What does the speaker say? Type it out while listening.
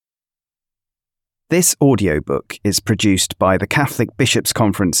This audiobook is produced by the Catholic Bishops'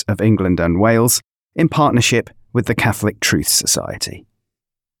 Conference of England and Wales in partnership with the Catholic Truth Society.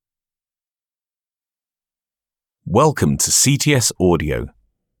 Welcome to CTS Audio,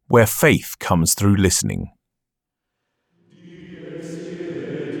 where faith comes through listening.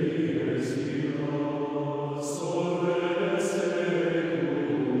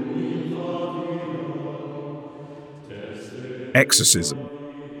 Exorcism.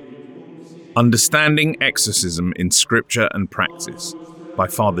 Understanding Exorcism in Scripture and Practice by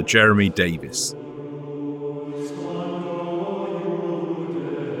Father Jeremy Davis.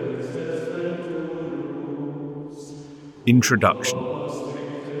 Introduction.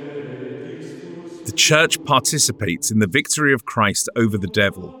 The Church participates in the victory of Christ over the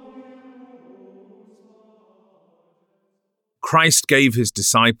devil. Christ gave his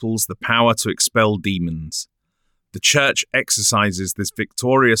disciples the power to expel demons. The Church exercises this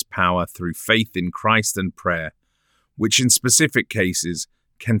victorious power through faith in Christ and prayer, which in specific cases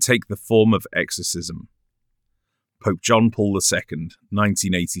can take the form of exorcism. Pope John Paul II,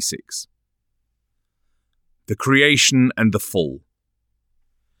 1986. The creation and the fall.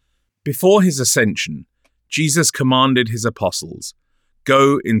 Before his ascension, Jesus commanded his apostles,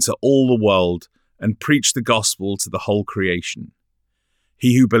 "Go into all the world and preach the gospel to the whole creation.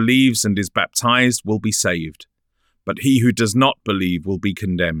 He who believes and is baptized will be saved, but he who does not believe will be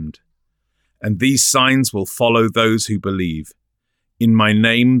condemned. And these signs will follow those who believe. In my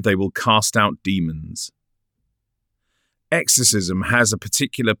name they will cast out demons." Exorcism has a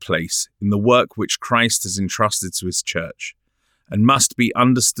particular place in the work which Christ has entrusted to his Church, and must be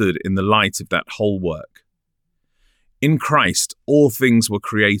understood in the light of that whole work. In Christ all things were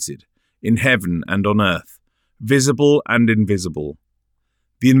created, in heaven and on earth, visible and invisible.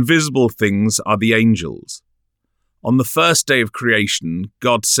 The invisible things are the angels. On the first day of creation,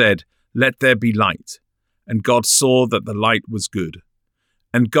 God said, "Let there be light," and God saw that the light was good.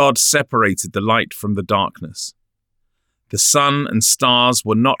 And God separated the light from the darkness. The sun and stars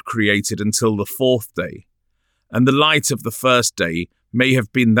were not created until the fourth day, and the light of the first day may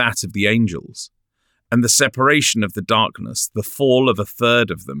have been that of the angels, and the separation of the darkness, the fall of a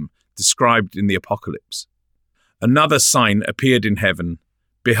third of them, described in the Apocalypse. Another sign appeared in heaven.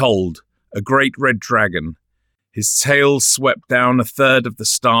 Behold, a great red dragon. His tail swept down a third of the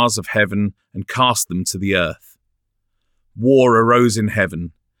stars of heaven and cast them to the earth. War arose in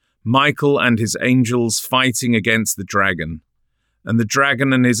heaven, Michael and his angels fighting against the dragon. And the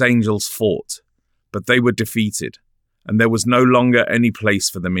dragon and his angels fought, but they were defeated, and there was no longer any place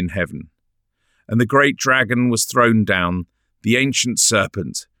for them in heaven. And the great dragon was thrown down, the ancient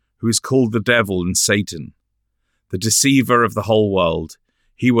serpent, who is called the devil and Satan, the deceiver of the whole world.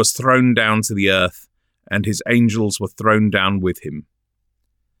 He was thrown down to the earth, and his angels were thrown down with him.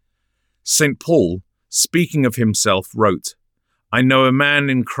 St. Paul, speaking of himself, wrote, "I know a man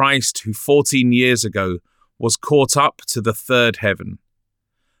in Christ who 14 years ago was caught up to the third heaven."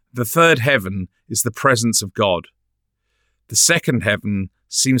 The third heaven is the presence of God. The second heaven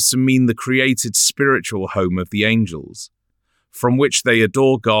seems to mean the created spiritual home of the angels, from which they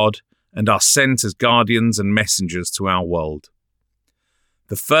adore God and are sent as guardians and messengers to our world.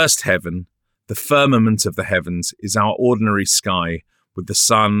 The first heaven, the firmament of the heavens, is our ordinary sky with the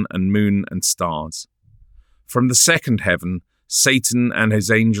sun and moon and stars. From the second heaven, Satan and his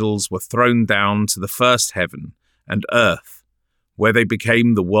angels were thrown down to the first heaven and earth, where they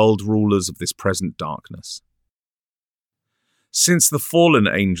became the world rulers of this present darkness. Since the fallen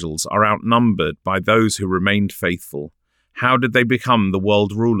angels are outnumbered by those who remained faithful, how did they become the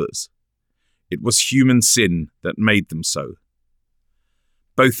world rulers? It was human sin that made them so.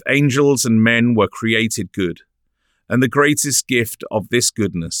 Both angels and men were created good, and the greatest gift of this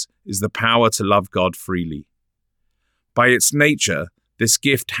goodness is the power to love God freely. By its nature, this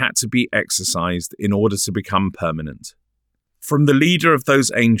gift had to be exercised in order to become permanent. From the leader of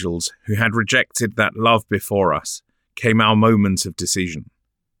those angels who had rejected that love before us came our moment of decision.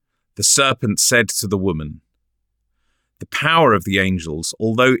 The serpent said to the woman, "The power of the angels,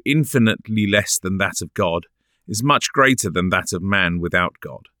 although infinitely less than that of God, is much greater than that of man without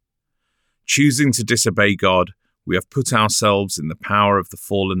God. Choosing to disobey God, we have put ourselves in the power of the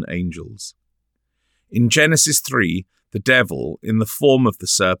fallen angels." In Genesis 3, the devil, in the form of the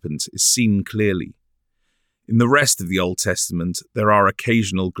serpent, is seen clearly. In the rest of the Old Testament, there are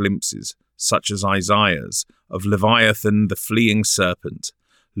occasional glimpses, such as Isaiah's, of Leviathan the fleeing serpent,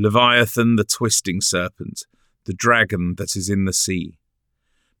 Leviathan the twisting serpent, the dragon that is in the sea.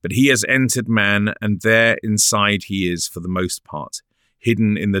 But he has entered man, and there inside he is, for the most part,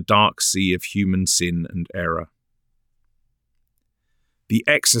 hidden in the dark sea of human sin and error. The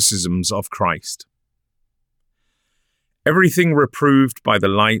exorcisms of Christ. Everything reproved by the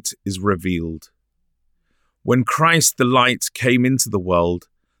light is revealed. When Christ the light came into the world,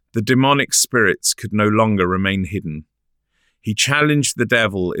 the demonic spirits could no longer remain hidden. He challenged the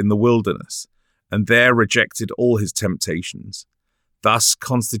devil in the wilderness, and there rejected all his temptations, thus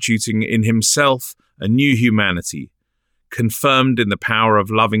constituting in himself a new humanity, confirmed in the power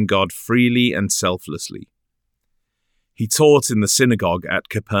of loving God freely and selflessly. He taught in the synagogue at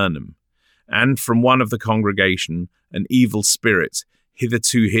Capernaum, and from one of the congregation, an evil spirit,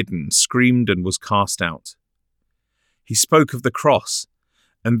 hitherto hidden, screamed and was cast out. He spoke of the cross,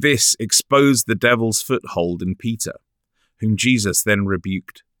 and this exposed the devil's foothold in Peter, whom Jesus then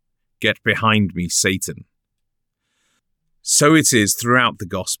rebuked. "Get behind me, Satan." So it is throughout the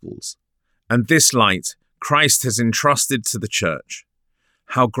Gospels, and this light Christ has entrusted to the Church.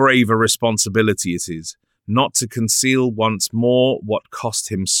 How grave a responsibility it is not to conceal once more what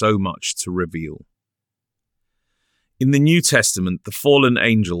cost him so much to reveal. In the New Testament, the fallen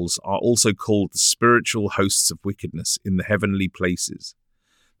angels are also called the spiritual hosts of wickedness in the heavenly places,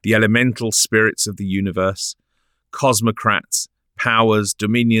 the elemental spirits of the universe, cosmocrats, powers,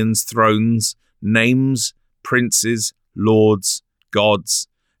 dominions, thrones, names, princes, lords, gods,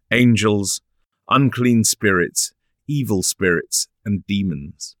 angels, unclean spirits, evil spirits, and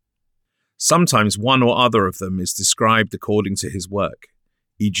demons. Sometimes one or other of them is described according to his work,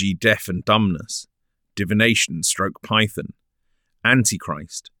 e.g. deaf and dumbness, divination / Python,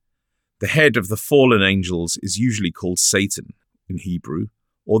 Antichrist. The head of the fallen angels is usually called Satan in Hebrew,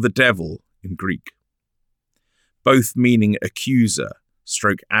 or the devil in Greek, both meaning accuser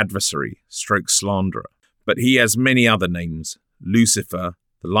 / adversary / slanderer. But he has many other names: Lucifer,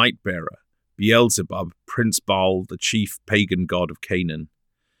 the light bearer, Beelzebub, Prince Baal, the chief pagan god of Canaan,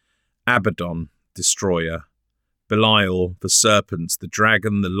 Abaddon, destroyer, Belial, the serpent, the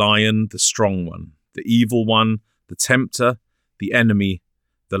dragon, the lion, the strong one, the evil one, the tempter, the enemy,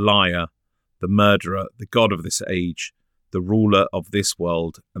 the liar, the murderer, the god of this age, the ruler of this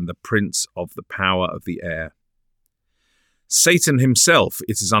world, and the prince of the power of the air. Satan himself,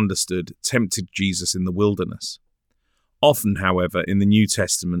 it is understood, tempted Jesus in the wilderness. Often, however, in the New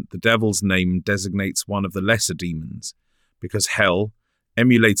Testament, the devil's name designates one of the lesser demons, because hell,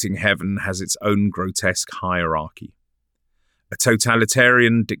 emulating heaven, has its own grotesque hierarchy. A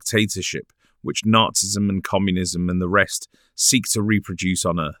totalitarian dictatorship which Nazism and communism and the rest seek to reproduce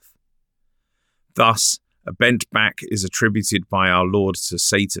on earth. Thus, a bent back is attributed by our Lord to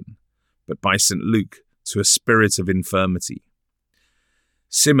Satan, but by St. Luke to a spirit of infirmity.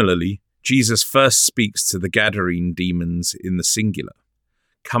 Similarly, Jesus first speaks to the Gadarene demons in the singular.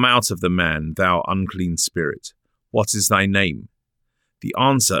 "Come out of the man, thou unclean spirit. What is thy name?" The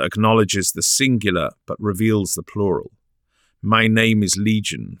answer acknowledges the singular but reveals the plural. "My name is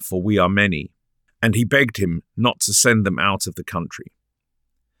Legion, for we are many." And he begged him not to send them out of the country.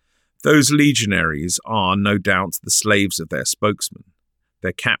 Those legionaries are, no doubt, the slaves of their spokesman,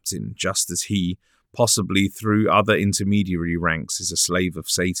 their captain, just as he, possibly through other intermediary ranks, is a slave of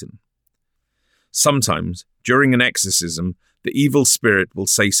Satan. Sometimes, during an exorcism, the evil spirit will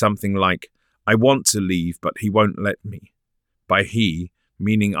say something like, "I want to leave, but he won't let me." By he,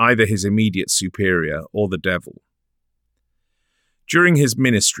 meaning either his immediate superior or the devil. During his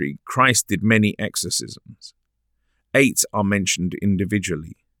ministry, Christ did many exorcisms. 8 are mentioned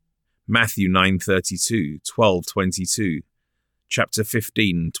individually. Matthew 9:32, 12:22, chapter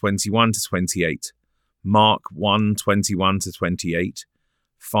 15, 21-28, Mark 1:21-28,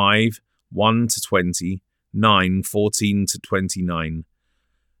 5, 1-20, 9, 14-29,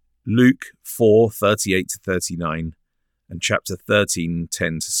 Luke 4:38-39, and chapter 13,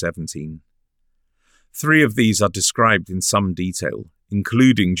 10-17. 3 of these are described in some detail,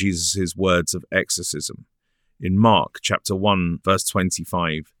 including Jesus' words of exorcism, in Mark chapter 1, verse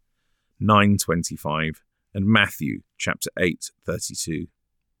 25, 9:25, and Matthew chapter 8:32.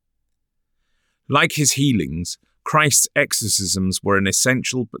 Like his healings, Christ's exorcisms were an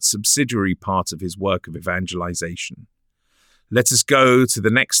essential but subsidiary part of his work of evangelization. "Let us go to the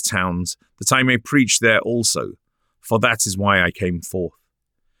next towns, that I may preach there also, for that is why I came forth."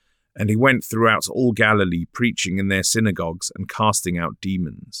 And he went throughout all Galilee, preaching in their synagogues and casting out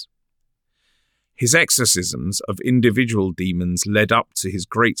demons. His exorcisms of individual demons led up to his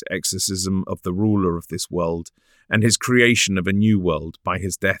great exorcism of the ruler of this world and his creation of a new world by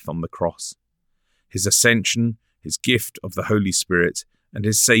his death on the cross, his ascension, his gift of the Holy Spirit, and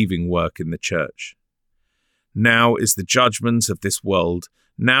his saving work in the Church. Now is the judgment of this world.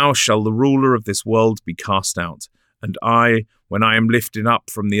 Now shall the ruler of this world be cast out, and I, when I am lifted up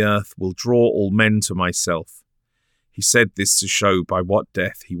from the earth, will draw all men to myself. He said this to show by what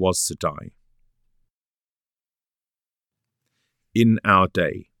death he was to die. in our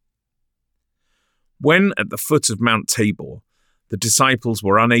day. When at the foot of Mount Tabor, the disciples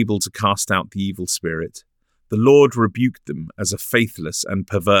were unable to cast out the evil spirit, the Lord rebuked them as a faithless and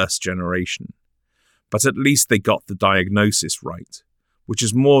perverse generation. But at least they got the diagnosis right, which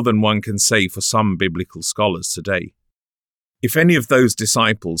is more than one can say for some biblical scholars today. If any of those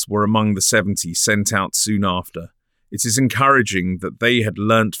disciples were among the 70 sent out soon after, it is encouraging that they had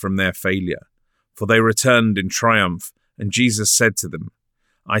learnt from their failure, for they returned in triumph, and Jesus said to them,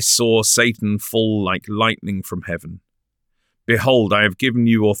 "I saw Satan fall like lightning from heaven. Behold, I have given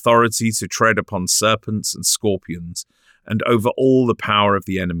you authority to tread upon serpents and scorpions, and over all the power of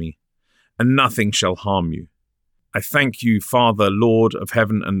the enemy, and nothing shall harm you. I thank you, Father, Lord of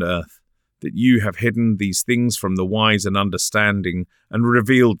heaven and earth, that you have hidden these things from the wise and understanding and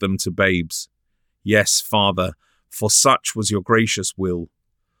revealed them to babes. Yes, Father, for such was your gracious will.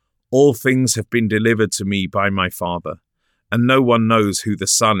 All things have been delivered to me by my Father, and no one knows who the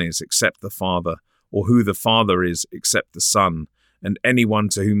Son is except the Father, or who the Father is except the Son, and anyone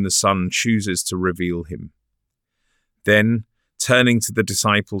to whom the Son chooses to reveal him." Then, turning to the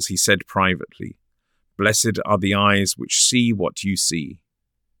disciples, he said privately, "Blessed are the eyes which see what you see."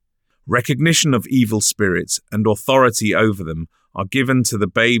 Recognition of evil spirits and authority over them are given to the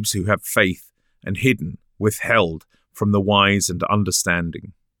babes who have faith and hidden, withheld from the wise and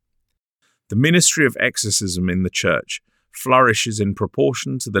understanding. The ministry of exorcism in the Church flourishes in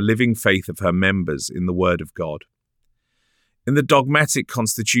proportion to the living faith of her members in the Word of God. In the dogmatic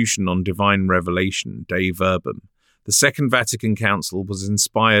Constitution on Divine Revelation, Dei Verbum, the Second Vatican Council was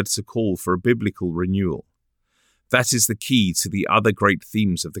inspired to call for a biblical renewal. That is the key to the other great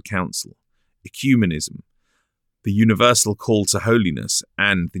themes of the Council: ecumenism, the universal call to holiness,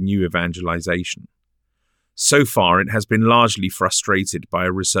 and the new evangelization. So far, it has been largely frustrated by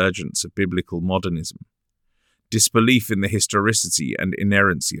a resurgence of biblical modernism, disbelief in the historicity and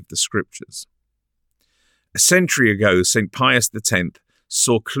inerrancy of the Scriptures. A century ago, St. Pius X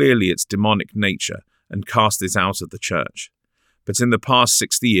saw clearly its demonic nature and cast it out of the Church, but in the past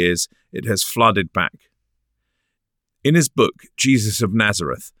 60 years it has flooded back. In his book, Jesus of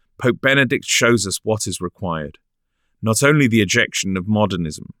Nazareth, Pope Benedict shows us what is required: not only the ejection of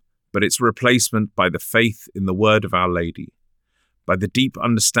modernism, but its replacement by the faith in the word of Our Lady, by the deep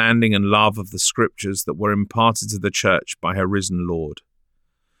understanding and love of the Scriptures that were imparted to the Church by her risen Lord.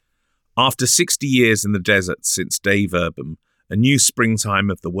 After 60 years in the desert since Dei Verbum, a new springtime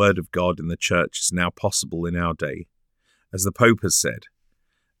of the Word of God in the Church is now possible in our day, as the Pope has said,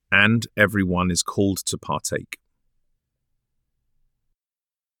 and everyone is called to partake.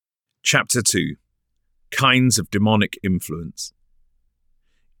 Chapter 2. Kinds of Demonic Influence.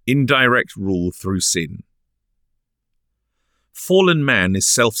 Indirect rule through sin. Fallen man is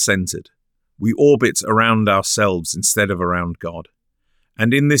self-centered. We orbit around ourselves instead of around God.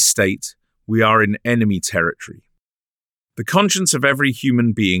 And in this state, we are in enemy territory. The conscience of every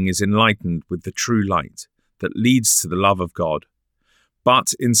human being is enlightened with the true light that leads to the love of God.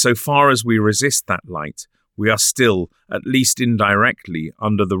 But insofar as we resist that light, we are still, at least indirectly,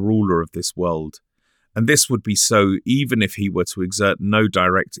 under the ruler of this world. And this would be so even if he were to exert no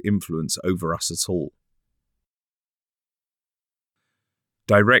direct influence over us at all.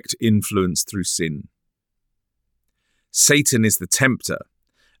 Direct influence through sin. Satan is the tempter,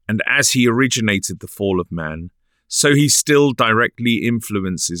 and as he originated the fall of man, so he still directly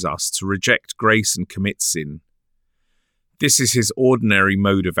influences us to reject grace and commit sin. This is his ordinary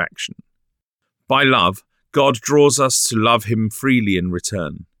mode of action. By love, God draws us to love him freely in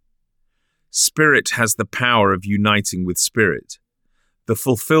return. Spirit has the power of uniting with spirit. The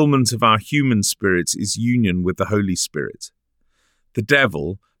fulfillment of our human spirit is union with the Holy Spirit. The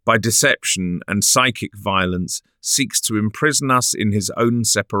devil, by deception and psychic violence, seeks to imprison us in his own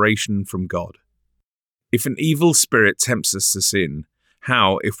separation from God. If an evil spirit tempts us to sin,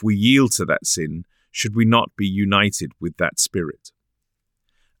 how, if we yield to that sin, should we not be united with that spirit?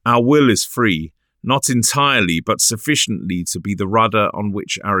 Our will is free, not entirely, but sufficiently to be the rudder on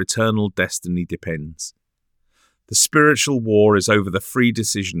which our eternal destiny depends. The spiritual war is over the free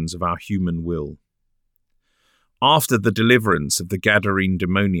decisions of our human will. After the deliverance of the Gadarene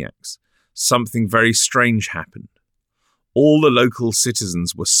demoniacs, something very strange happened. All the local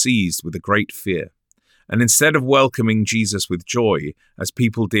citizens were seized with a great fear, and instead of welcoming Jesus with joy, as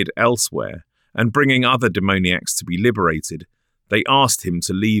people did elsewhere, and bringing other demoniacs to be liberated, they asked him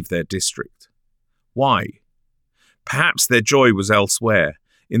to leave their district. Why? Perhaps their joy was elsewhere,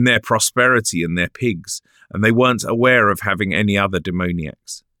 in their prosperity and their pigs, and they weren't aware of having any other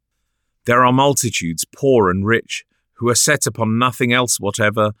demoniacs. There are multitudes, poor and rich, who are set upon nothing else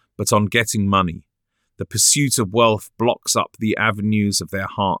whatever but on getting money. The pursuit of wealth blocks up the avenues of their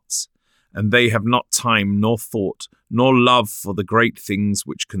hearts, and they have not time nor thought nor love for the great things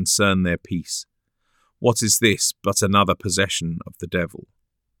which concern their peace. What is this but another possession of the devil?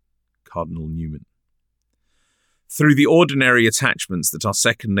 Cardinal Newman. Through the ordinary attachments that are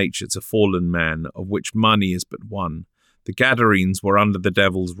second nature to fallen man, of which money is but one, the Gadarenes were under the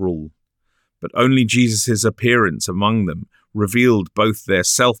devil's rule. But only Jesus' appearance among them revealed both their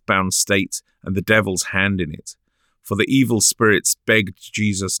self-bound state and the devil's hand in it, for the evil spirits begged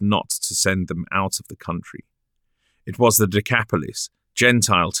Jesus not to send them out of the country. It was the Decapolis,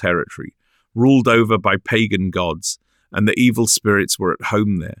 Gentile territory, ruled over by pagan gods, and the evil spirits were at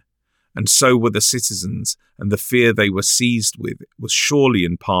home there, and so were the citizens, and the fear they were seized with was surely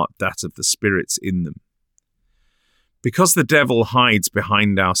in part that of the spirits in them. Because the devil hides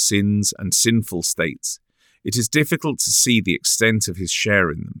behind our sins and sinful states, it is difficult to see the extent of his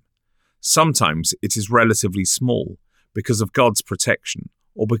share in them. Sometimes it is relatively small, because of God's protection,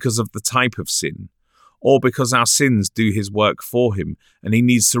 or because of the type of sin, or because our sins do his work for him, and he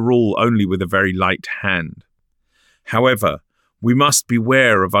needs to rule only with a very light hand. However, we must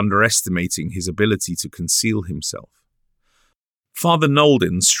beware of underestimating his ability to conceal himself. Father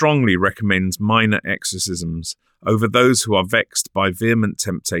Nolden strongly recommends minor exorcisms over those who are vexed by vehement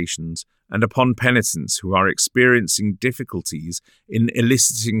temptations and upon penitents who are experiencing difficulties in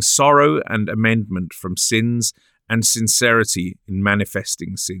eliciting sorrow and amendment from sins and sincerity in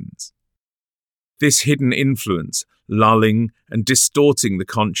manifesting sins. This hidden influence, lulling and distorting the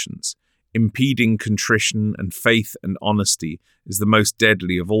conscience, impeding contrition and faith and honesty, is the most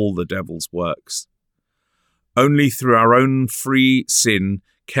deadly of all the devil's works. Only through our own free sin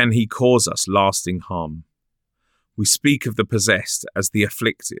can he cause us lasting harm. We speak of the possessed as the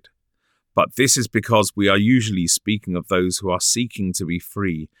afflicted, but this is because we are usually speaking of those who are seeking to be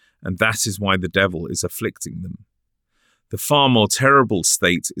free, and that is why the devil is afflicting them. The far more terrible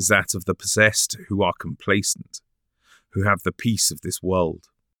state is that of the possessed who are complacent, who have the peace of this world.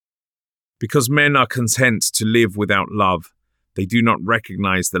 Because men are content to live without love, they do not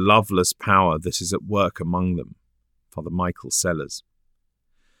recognize the loveless power that is at work among them. Father Michael Sellers.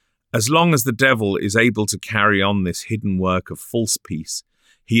 As long as the devil is able to carry on this hidden work of false peace,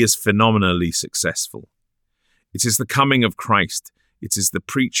 he is phenomenally successful. It is the coming of Christ, it is the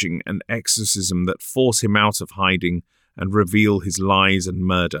preaching and exorcism that force him out of hiding and reveal his lies and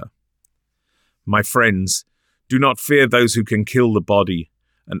murder. My friends, do not fear those who can kill the body,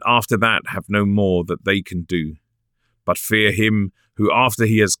 and after that have no more that they can do, but fear him who after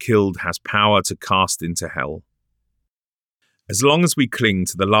he has killed has power to cast into hell. As long as we cling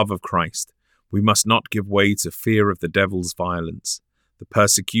to the love of Christ, we must not give way to fear of the devil's violence, the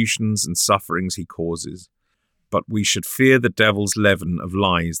persecutions and sufferings he causes, but we should fear the devil's leaven of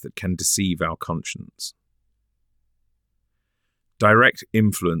lies that can deceive our conscience. Direct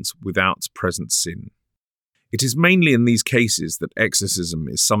influence without present sin. It is mainly in these cases that exorcism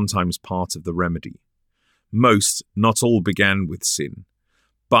is sometimes part of the remedy. Most, not all, began with sin,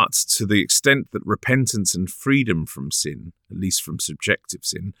 but to the extent that repentance and freedom from sin, at least from subjective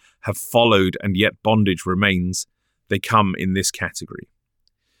sin, have followed and yet bondage remains, they come in this category.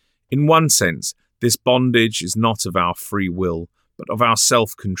 In one sense, this bondage is not of our free will, but of our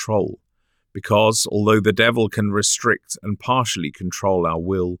self-control, because although the devil can restrict and partially control our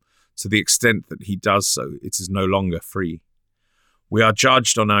will, to the extent that he does so, it is no longer free. We are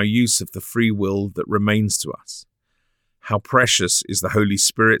judged on our use of the free will that remains to us. How precious is the Holy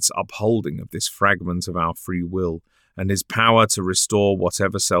Spirit's upholding of this fragment of our free will and his power to restore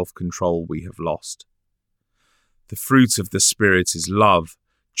whatever self-control we have lost. The fruit of the Spirit is love,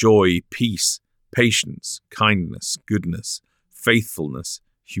 joy, peace, patience, kindness, goodness, faithfulness,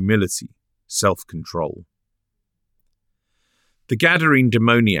 humility, self-control. The Gadarene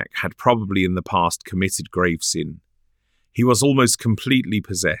demoniac had probably in the past committed grave sin. He was almost completely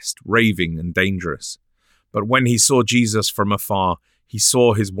possessed, raving and dangerous. But when he saw Jesus from afar, he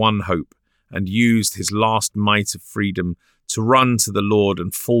saw his one hope and used his last mite of freedom to run to the Lord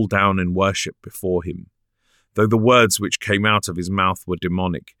and fall down in worship before him. Though the words which came out of his mouth were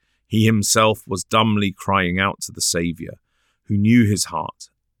demonic, he himself was dumbly crying out to the Saviour, who knew his heart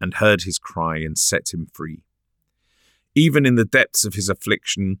and heard his cry and set him free. Even in the depths of his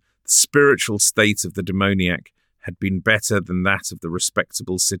affliction, the spiritual state of the demoniac had been better than that of the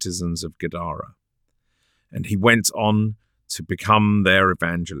respectable citizens of Gadara, and he went on to become their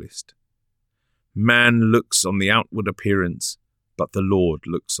evangelist. Man looks on the outward appearance, but the Lord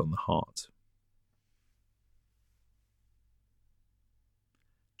looks on the heart.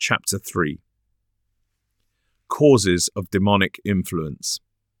 Chapter 3. Causes of demonic influence.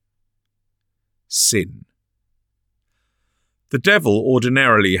 sin. The devil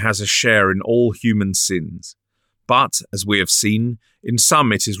ordinarily has a share in all human sins, but, as we have seen, in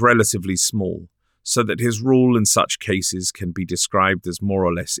some it is relatively small, so that his rule in such cases can be described as more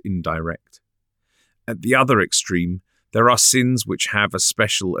or less indirect. At the other extreme, there are sins which have a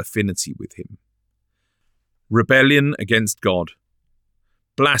special affinity with him. Rebellion against God,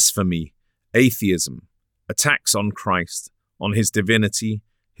 blasphemy, atheism, attacks on Christ, on his divinity,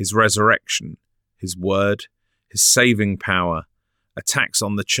 his resurrection, his word, his saving power, attacks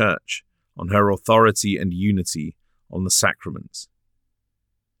on the Church, on her authority and unity, on the sacraments.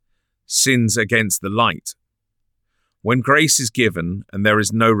 Sins against the light. When grace is given and there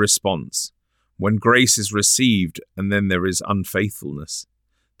is no response, when grace is received and then there is unfaithfulness,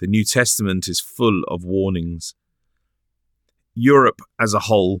 the New Testament is full of warnings. Europe as a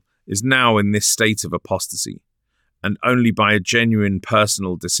whole is now in this state of apostasy, and only by a genuine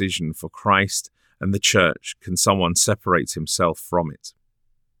personal decision for Christ and the Church can someone separate himself from it.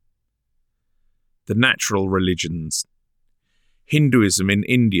 The natural religions. Hinduism in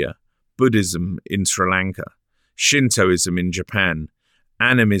India, Buddhism in Sri Lanka, Shintoism in Japan,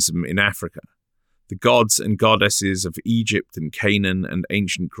 animism in Africa, the gods and goddesses of Egypt and Canaan and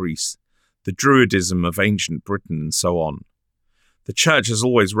ancient Greece, the Druidism of ancient Britain, and so on. The Church has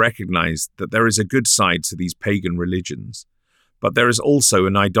always recognized that there is a good side to these pagan religions, but there is also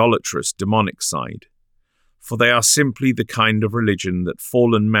an idolatrous, demonic side, for they are simply the kind of religion that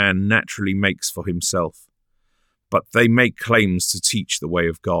fallen man naturally makes for himself, but they make claims to teach the way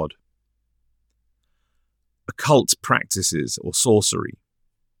of God. Occult practices or sorcery.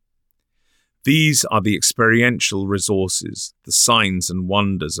 These are the experiential resources, the signs and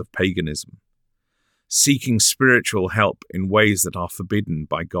wonders of paganism, seeking spiritual help in ways that are forbidden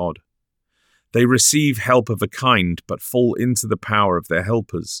by God. They receive help of a kind, but fall into the power of their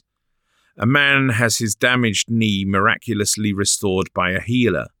helpers. A man has his damaged knee miraculously restored by a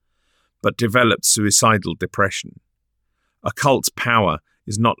healer, but developed suicidal depression. Occult power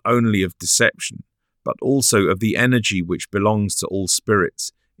is not only of deception, but also of the energy which belongs to all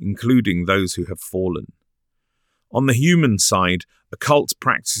spirits, including those who have fallen. On the human side, occult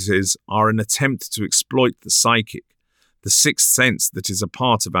practices are an attempt to exploit the psychic, the sixth sense that is a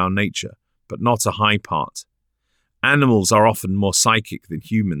part of our nature, but not a high part. Animals are often more psychic than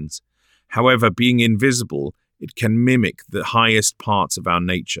humans. However, being invisible, it can mimic the highest parts of our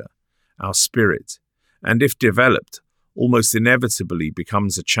nature, our spirit, and if developed, almost inevitably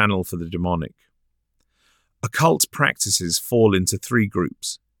becomes a channel for the demonic. Occult practices fall into three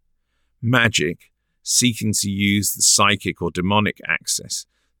groups. Magic, seeking to use the psychic or demonic access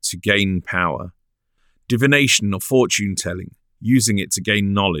to gain power. Divination or fortune-telling, using it to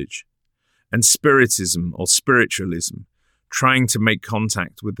gain knowledge. And spiritism or spiritualism, trying to make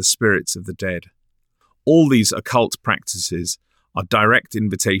contact with the spirits of the dead. All these occult practices are direct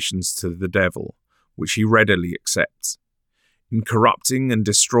invitations to the devil, which he readily accepts. In corrupting and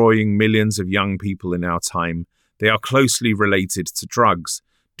destroying millions of young people in our time, they are closely related to drugs,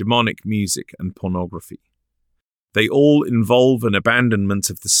 demonic music, and pornography. They all involve an abandonment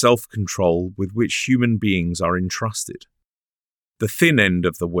of the self-control with which human beings are entrusted. The thin end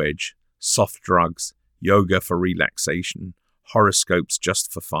of the wedge, soft drugs, yoga for relaxation, horoscopes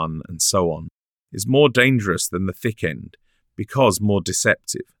just for fun, and so on, is more dangerous than the thick end, because more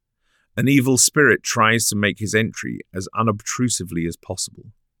deceptive. An evil spirit tries to make his entry as unobtrusively as possible.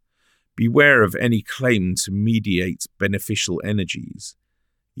 Beware of any claim to mediate beneficial energies,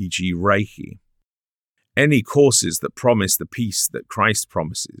 e.g. Reiki. Any courses that promise the peace that Christ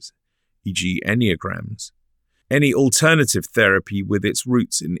promises, e.g. Enneagrams. Any alternative therapy with its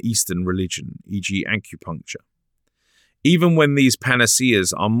roots in Eastern religion, e.g. acupuncture. Even when these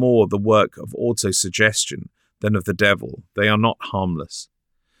panaceas are more the work of autosuggestion than of the devil, they are not harmless.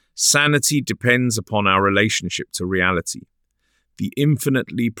 Sanity depends upon our relationship to reality, the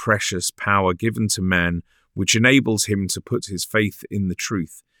infinitely precious power given to man which enables him to put his faith in the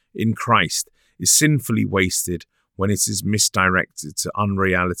truth, in Christ, is sinfully wasted when it is misdirected to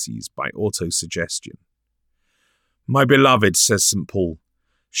unrealities by autosuggestion. My beloved, says St. Paul,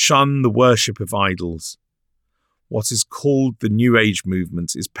 shun the worship of idols. What is called the New Age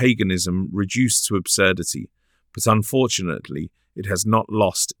movement is paganism reduced to absurdity, but unfortunately, it has not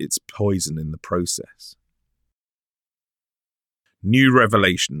lost its poison in the process. New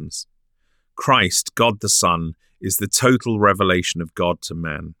revelations. Christ, God the Son, is the total revelation of God to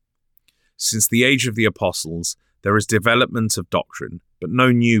man. Since the age of the apostles, there is development of doctrine, but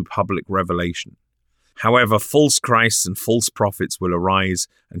no new public revelation. However, false Christs and false prophets will arise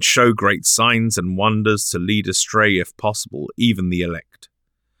and show great signs and wonders to lead astray, if possible, even the elect.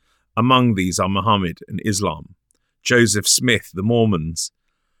 Among these are Muhammad and Islam, Joseph Smith, the Mormons,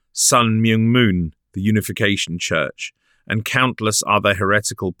 Sun Myung Moon, the Unification Church, and countless other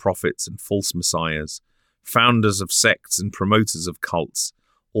heretical prophets and false messiahs, founders of sects and promoters of cults,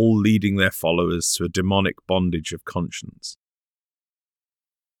 all leading their followers to a demonic bondage of conscience.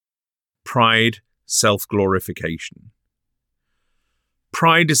 Pride, self-glorification.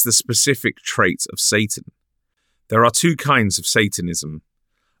 Pride is the specific trait of Satan. There are two kinds of Satanism: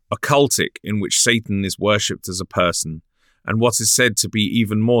 occultic, in which Satan is worshipped as a person, and what is said to be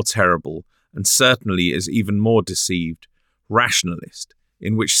even more terrible, and certainly is even more deceived, rationalist,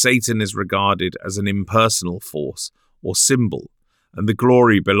 in which Satan is regarded as an impersonal force or symbol, and the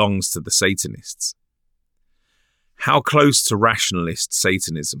glory belongs to the Satanists. How close to rationalist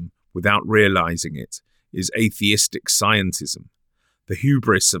Satanism, without realizing it, is atheistic scientism, the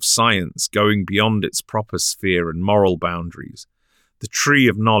hubris of science going beyond its proper sphere and moral boundaries, the tree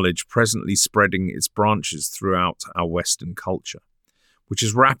of knowledge presently spreading its branches throughout our Western culture, which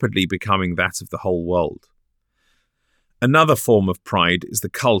is rapidly becoming that of the whole world. Another form of pride is the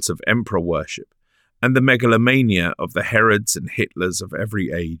cult of emperor worship and the megalomania of the Herods and Hitlers of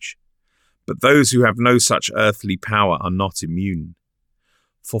every age. But those who have no such earthly power are not immune.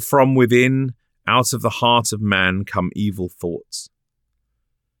 For from within, out of the heart of man, come evil thoughts.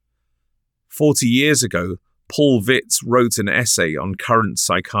 40 years ago, Paul Witz wrote an essay on current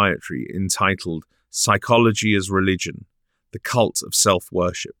psychiatry entitled Psychology as Religion, the Cult of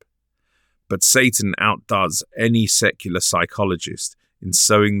Self-Worship. But Satan outdoes any secular psychologist in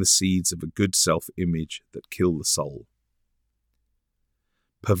sowing the seeds of a good self-image that kill the soul.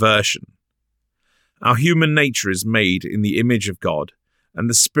 Perversion. Our human nature is made in the image of God, and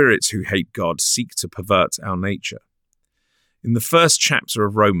the spirits who hate God seek to pervert our nature. In the first chapter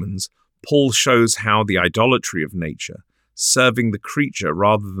of Romans, Paul shows how the idolatry of nature, serving the creature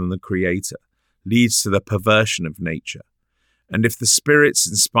rather than the creator, leads to the perversion of nature. And if the spirits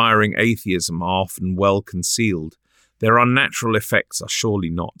inspiring atheism are often well concealed, their unnatural effects are surely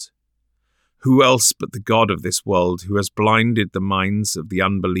not. Who else but the God of this world, who has blinded the minds of the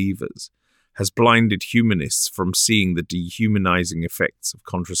unbelievers, has blinded humanists from seeing the dehumanizing effects of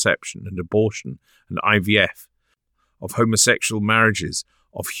contraception and abortion and IVF, of homosexual marriages,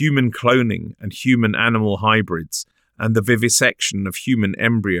 of human cloning and human-animal hybrids, and the vivisection of human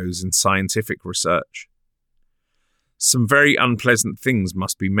embryos in scientific research? Some very unpleasant things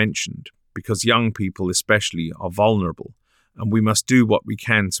must be mentioned, because young people especially are vulnerable, and we must do what we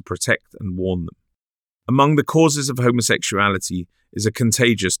can to protect and warn them. Among the causes of homosexuality is a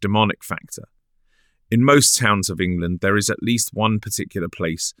contagious demonic factor. In most towns of England, there is at least one particular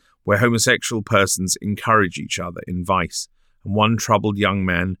place where homosexual persons encourage each other in vice, and one troubled young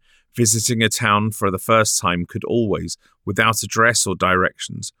man, visiting a town for the first time, could always, without address or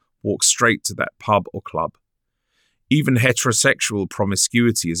directions, walk straight to that pub or club. Even heterosexual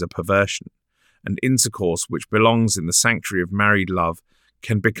promiscuity is a perversion, and intercourse which belongs in the sanctuary of married love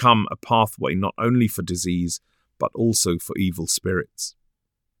can become a pathway not only for disease, but also for evil spirits.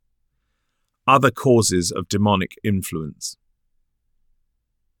 Other causes of demonic influence.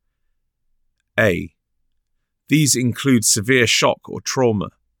 A. These include severe shock or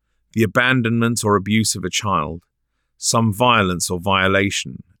trauma, the abandonment or abuse of a child, some violence or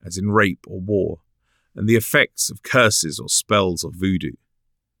violation, as in rape or war, and the effects of curses or spells or voodoo.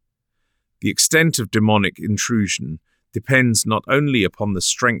 The extent of demonic intrusion depends not only upon the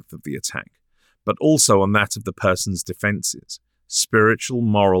strength of the attack, but also on that of the person's defenses, spiritual,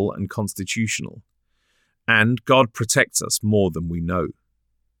 moral, and constitutional. And God protects us more than we know.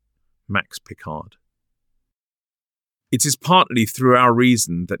 Max Picard. It is partly through our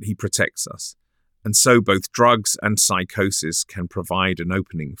reason that he protects us, and so both drugs and psychosis can provide an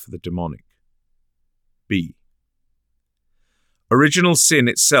opening for the demonic. B. Original sin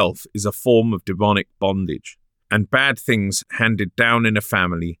itself is a form of demonic bondage, and bad things handed down in a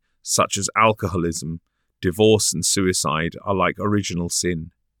family, such as alcoholism, divorce, and suicide, are like original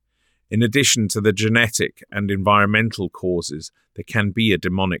sin. In addition to the genetic and environmental causes, there can be a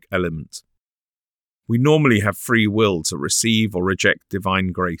demonic element. We normally have free will to receive or reject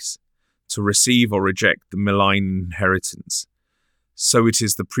divine grace, to receive or reject the malign inheritance. So it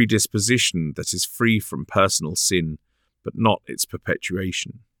is the predisposition that is free from personal sin, but not its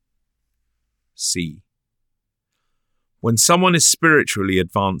perpetuation. C. When someone is spiritually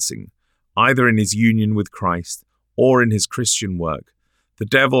advancing, either in his union with Christ or in his Christian work, the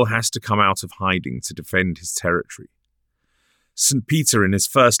devil has to come out of hiding to defend his territory. St. Peter in his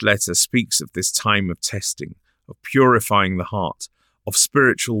first letter speaks of this time of testing, of purifying the heart, of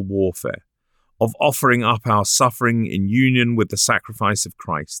spiritual warfare, of offering up our suffering in union with the sacrifice of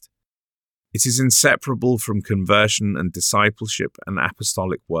Christ. It is inseparable from conversion and discipleship and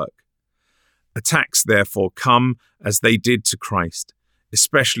apostolic work. Attacks, therefore, come as they did to Christ,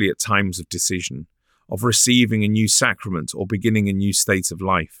 especially at times of decision, of receiving a new sacrament or beginning a new state of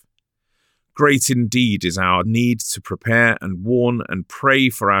life. Great indeed is our need to prepare and warn and pray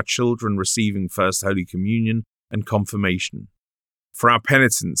for our children receiving First Holy Communion and Confirmation, for our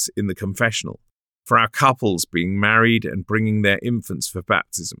penitents in the confessional, for our couples being married and bringing their infants for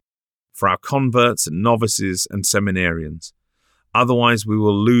baptism, for our converts and novices and seminarians. Otherwise we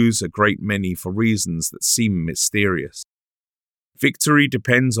will lose a great many for reasons that seem mysterious. Victory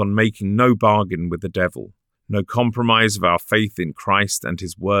depends on making no bargain with the devil, no compromise of our faith in Christ and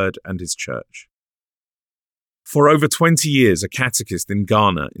His Word and His Church. For over 20 years, a catechist in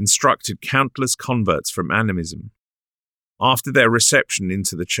Ghana instructed countless converts from animism. After their reception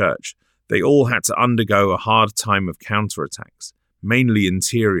into the Church, they all had to undergo a hard time of counterattacks, mainly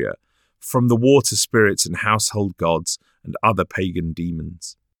interior, from the water spirits and household gods and other pagan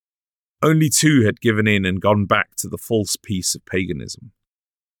demons. Only 2 had given in and gone back to the false peace of paganism.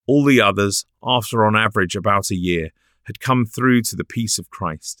 All the others, after on average about a year, had come through to the peace of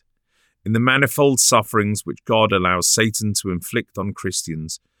Christ. In the manifold sufferings which God allows Satan to inflict on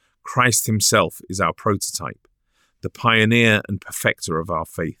Christians, Christ Himself is our prototype, the pioneer and perfecter of our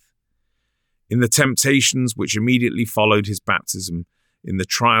faith. In the temptations which immediately followed His baptism, in the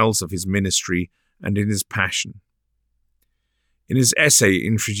trials of His ministry, and in His passion. In his essay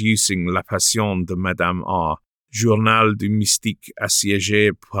introducing La Passion de Madame R, Journal du mystique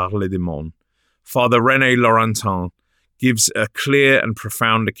assiégé par les démons, Father René Laurentin gives a clear and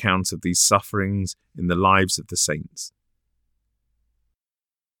profound account of these sufferings in the lives of the saints.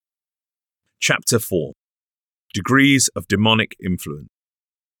 Chapter 4. Degrees of Demonic Influence.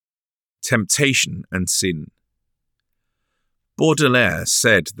 Temptation and Sin. Baudelaire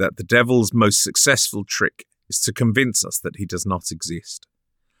said that the devil's most successful trick is to convince us that he does not exist.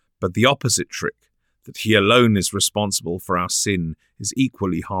 But the opposite trick, that he alone is responsible for our sin, is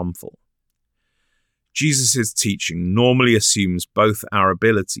equally harmful. Jesus' teaching normally assumes both our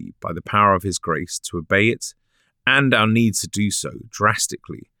ability, by the power of His grace, to obey it, and our need to do so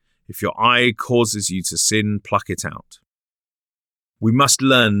drastically. If your eye causes you to sin, pluck it out. We must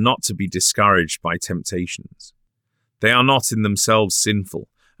learn not to be discouraged by temptations. They are not in themselves sinful,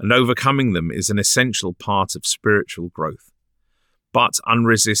 and overcoming them is an essential part of spiritual growth. But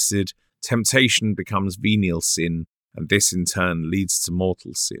unresisted, temptation becomes venial sin, and this in turn leads to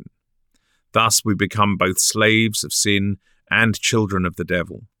mortal sin. Thus we become both slaves of sin and children of the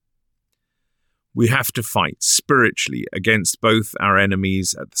devil. We have to fight spiritually against both our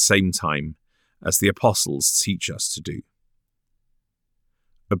enemies at the same time, as the apostles teach us to do.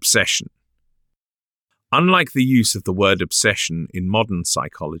 Obsession. Unlike the use of the word obsession in modern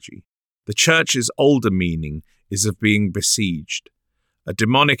psychology, the Church's older meaning is of being besieged, a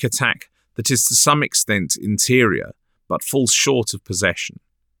demonic attack that is to some extent interior, but falls short of possession.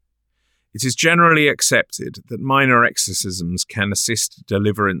 It is generally accepted that minor exorcisms can assist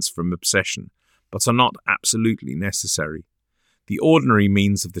deliverance from obsession, but are not absolutely necessary. The ordinary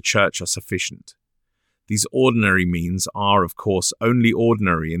means of the Church are sufficient. These ordinary means are, of course, only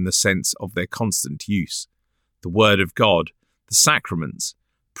ordinary in the sense of their constant use. The Word of God, the sacraments,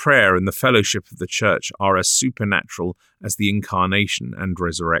 prayer and the fellowship of the Church are as supernatural as the Incarnation and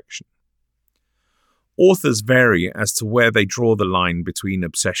Resurrection. Authors vary as to where they draw the line between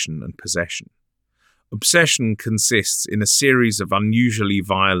obsession and possession. Obsession consists in a series of unusually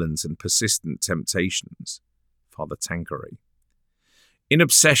violent and persistent temptations. Father Tanqueray. In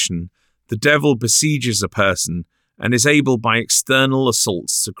obsession, the devil besieges a person and is able by external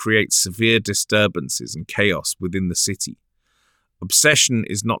assaults to create severe disturbances and chaos within the city. Obsession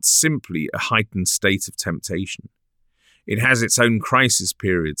is not simply a heightened state of temptation. It has its own crisis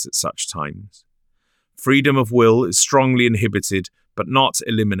periods at such times. Freedom of will is strongly inhibited, but not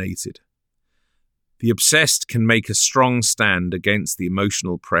eliminated. The obsessed can make a strong stand against the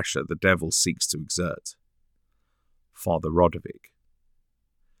emotional pressure the devil seeks to exert. Father Rodovic.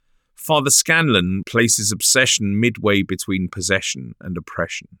 Father Scanlon places obsession midway between possession and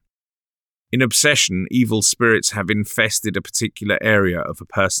oppression. In obsession, evil spirits have infested a particular area of a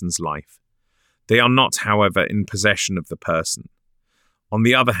person's life. They are not, however, in possession of the person. On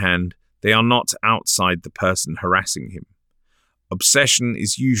the other hand, they are not outside the person harassing him. Obsession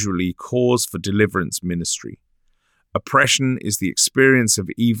is usually cause for deliverance ministry. Oppression is the experience of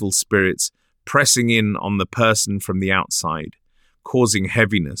evil spirits pressing in on the person from the outside, causing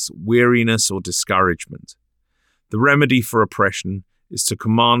heaviness, weariness, or discouragement. The remedy for oppression is to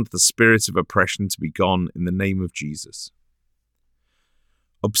command the spirit of oppression to be gone in the name of Jesus.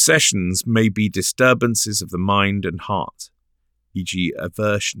 Obsessions may be disturbances of the mind and heart, e.g.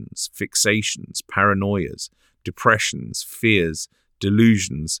 aversions, fixations, paranoias, depressions, fears,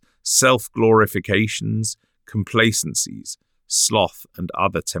 delusions, self-glorifications, complacencies, sloth, and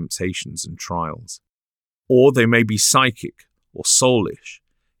other temptations and trials. Or they may be psychic or soulish,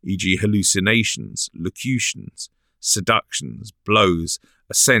 e.g. hallucinations, locutions, seductions, blows,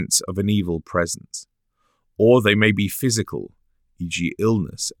 a sense of an evil presence. Or they may be physical, e.g.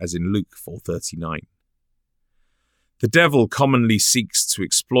 illness, as in Luke 4:39. The devil commonly seeks to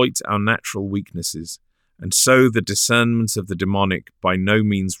exploit our natural weaknesses, and so the discernment of the demonic by no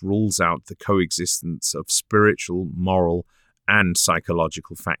means rules out the coexistence of spiritual, moral, and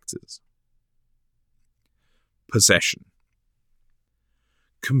psychological factors. Possession.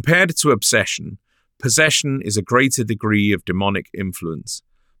 Compared to obsession, possession is a greater degree of demonic influence,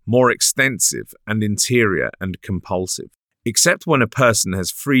 more extensive and interior and compulsive. Except when a person has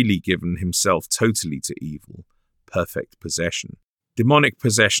freely given himself totally to evil, perfect possession. Demonic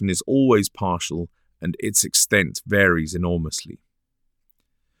possession is always partial, and its extent varies enormously.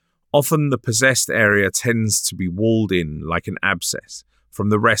 Often the possessed area tends to be walled in like an abscess from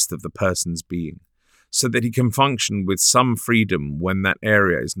the rest of the person's being, so that he can function with some freedom when that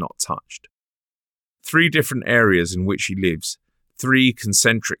area is not touched. 3 different areas in which he lives, 3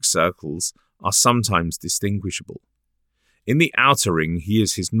 concentric circles, are sometimes distinguishable. In the outer ring, he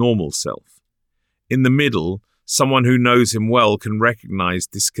is his normal self. In the middle, someone who knows him well can recognize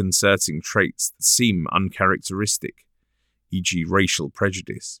disconcerting traits that seem uncharacteristic, e.g. racial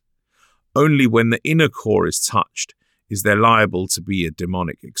prejudice. Only when the inner core is touched is there liable to be a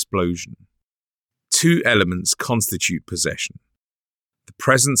demonic explosion. 2 elements constitute possession: the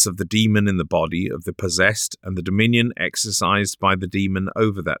presence of the demon in the body of the possessed and the dominion exercised by the demon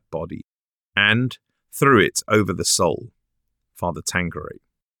over that body, and, through it, over the soul. Father Tanqueray.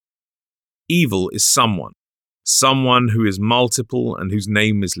 Evil is someone who is multiple and whose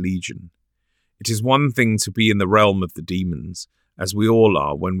name is Legion. It is one thing to be in the realm of the demons, as we all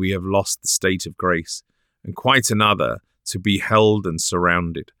are when we have lost the state of grace, and quite another to be held and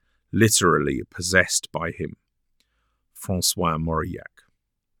surrounded, literally possessed by him. François Mauriac.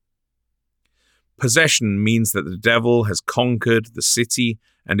 Possession means that the devil has conquered the city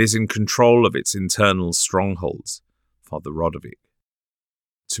and is in control of its internal strongholds. Father Rodovic.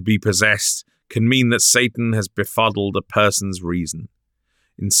 To be possessed can mean that Satan has befuddled a person's reason.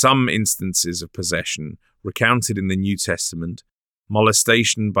 In some instances of possession, recounted in the New Testament,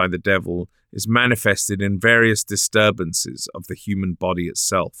 molestation by the devil is manifested in various disturbances of the human body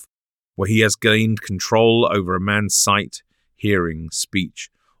itself, where he has gained control over a man's sight, hearing, speech,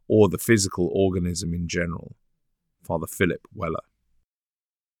 or the physical organism in general. Father Philip Weller.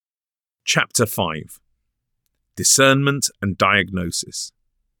 Chapter 5. Discernment and Diagnosis.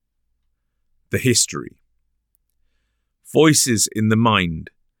 The history. Voices in the mind,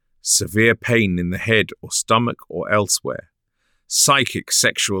 severe pain in the head or stomach or elsewhere, psychic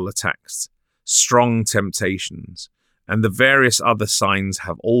sexual attacks, strong temptations, and the various other signs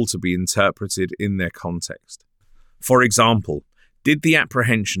have all to be interpreted in their context. For example, did the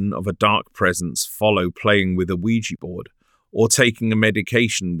apprehension of a dark presence follow playing with a Ouija board or taking a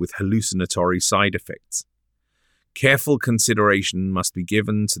medication with hallucinatory side effects? Careful consideration must be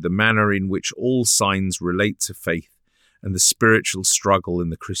given to the manner in which all signs relate to faith and the spiritual struggle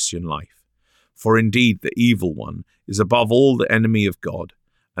in the Christian life. For indeed the evil one is above all the enemy of God,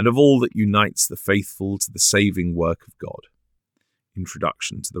 and of all that unites the faithful to the saving work of God.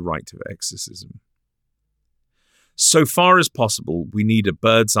 Introduction to the Rite of Exorcism. So far as possible, we need a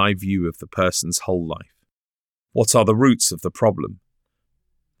bird's-eye view of the person's whole life. What are the roots of the problem?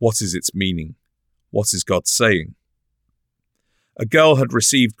 What is its meaning? What is God saying? A girl had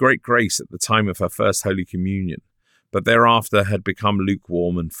received great grace at the time of her first Holy Communion, but thereafter had become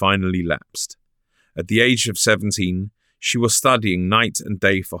lukewarm and finally lapsed. At the age of 17, she was studying night and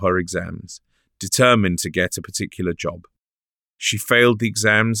day for her exams, determined to get a particular job. She failed the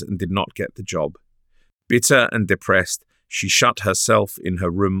exams and did not get the job. Bitter and depressed, she shut herself in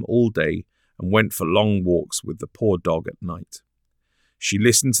her room all day and went for long walks with the poor dog at night. She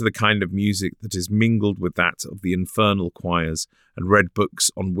listened to the kind of music that is mingled with that of the infernal choirs and read books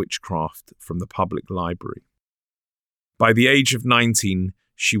on witchcraft from the public library. By the age of 19,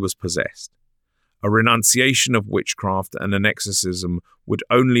 she was possessed. A renunciation of witchcraft and an exorcism would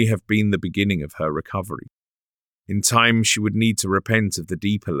only have been the beginning of her recovery. In time, she would need to repent of the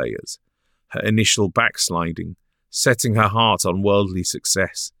deeper layers, her initial backsliding, setting her heart on worldly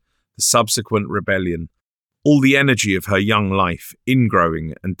success, the subsequent rebellion, all the energy of her young life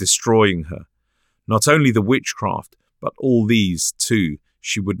ingrowing and destroying her. Not only the witchcraft, but all these, too,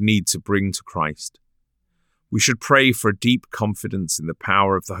 she would need to bring to Christ. We should pray for a deep confidence in the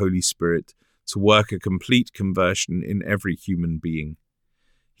power of the Holy Spirit to work a complete conversion in every human being.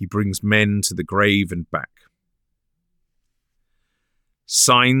 He brings men to the grave and back.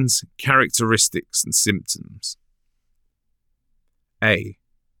 Signs, characteristics, and symptoms. A.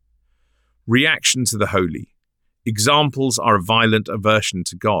 Reaction to the holy. Examples are a violent aversion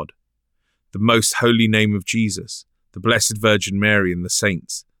to God, the most holy name of Jesus, the Blessed Virgin Mary and the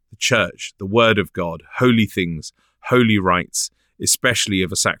saints, the Church, the Word of God, holy things, holy rites, especially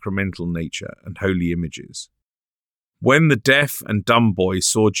of a sacramental nature, and holy images. When the deaf and dumb boy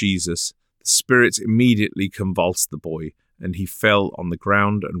saw Jesus, the Spirit immediately convulsed the boy, and he fell on the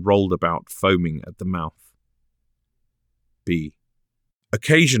ground and rolled about, foaming at the mouth. B.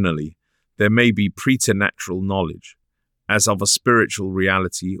 Occasionally, there may be preternatural knowledge, as of a spiritual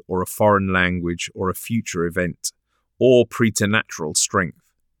reality or a foreign language or a future event, or preternatural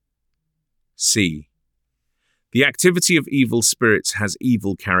strength. C. The activity of evil spirits has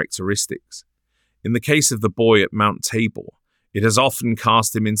evil characteristics. In the case of the boy at Mount Tabor, it has often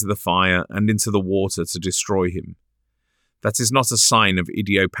cast him into the fire and into the water to destroy him. That is not a sign of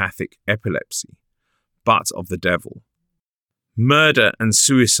idiopathic epilepsy, but of the devil. Murder and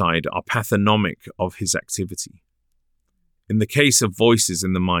suicide are pathognomic of his activity. In the case of voices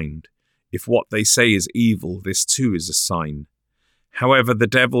in the mind, if what they say is evil, this too is a sign. However, the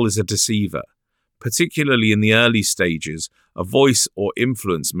devil is a deceiver. Particularly in the early stages, a voice or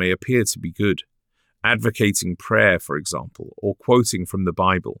influence may appear to be good, advocating prayer, for example, or quoting from the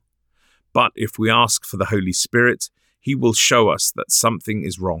Bible. But if we ask for the Holy Spirit, he will show us that something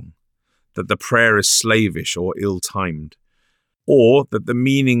is wrong, that the prayer is slavish or ill-timed, or that the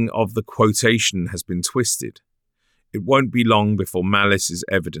meaning of the quotation has been twisted. It won't be long before malice is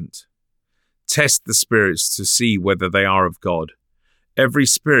evident. Test the spirits to see whether they are of God. Every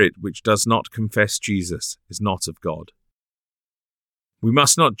spirit which does not confess Jesus is not of God. We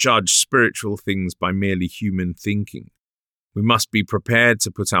must not judge spiritual things by merely human thinking. We must be prepared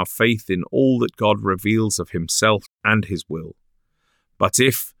to put our faith in all that God reveals of himself and his will. But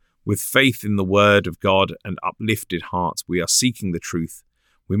if, with faith in the word of God and uplifted heart, we are seeking the truth,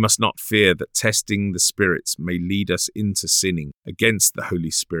 we must not fear that testing the spirits may lead us into sinning against the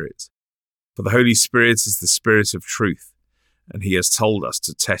Holy Spirit. For the Holy Spirit is the Spirit of truth, and he has told us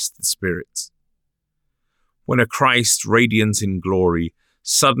to test the spirits. When a Christ, radiant in glory,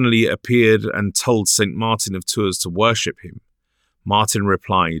 suddenly appeared and told St. Martin of Tours to worship him, Martin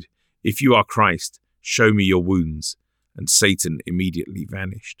replied, "If you are Christ, show me your wounds," and Satan immediately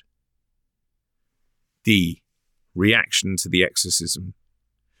vanished. D. Reaction to the exorcism.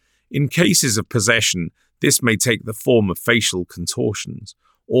 In cases of possession, this may take the form of facial contortions,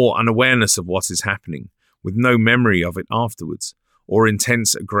 or unawareness of what is happening, with no memory of it afterwards, or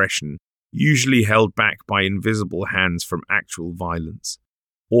intense aggression, usually held back by invisible hands from actual violence,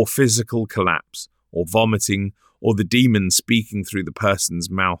 or physical collapse, or vomiting, or the demon speaking through the person's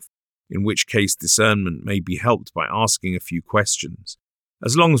mouth, in which case discernment may be helped by asking a few questions,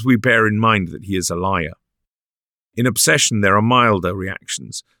 as long as we bear in mind that he is a liar. In obsession, there are milder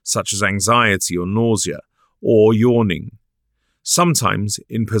reactions, such as anxiety or nausea, or yawning. Sometimes,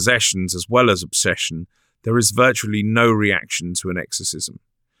 in possessions as well as obsession, there is virtually no reaction to an exorcism.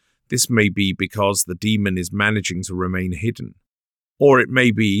 This may be because the demon is managing to remain hidden, or it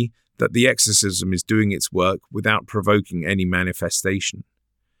may be that the exorcism is doing its work without provoking any manifestation.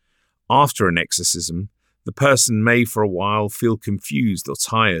 After an exorcism, the person may for a while feel confused or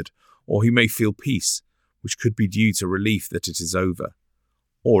tired, or he may feel peace, which could be due to relief that it is over,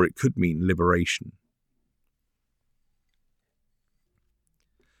 or it could mean liberation.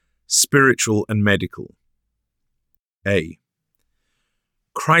 Spiritual and medical. A.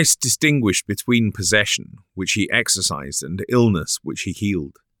 Christ distinguished between possession, which he exorcised, and illness, which he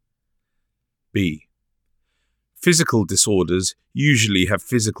healed. B. Physical disorders usually have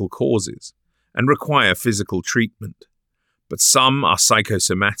physical causes and require physical treatment, but some are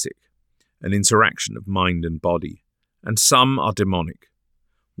psychosomatic, an interaction of mind and body, and some are demonic.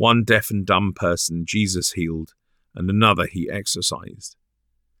 One deaf and dumb person Jesus healed, and another he exorcised.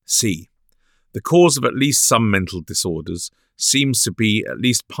 C. The cause of at least some mental disorders seems to be at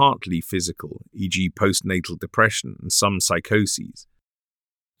least partly physical, e.g. postnatal depression and some psychoses.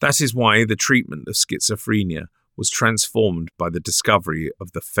 That is why the treatment of schizophrenia was transformed by the discovery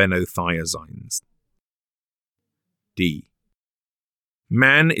of the phenothiazines. D.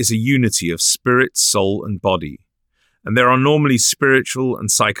 Man is a unity of spirit, soul, and body, and there are normally spiritual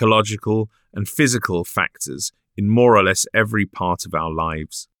and psychological and physical factors in more or less every part of our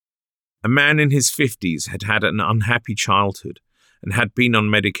lives. A man in his 50s had had an unhappy childhood and had been on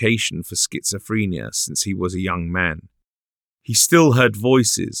medication for schizophrenia since he was a young man. He still heard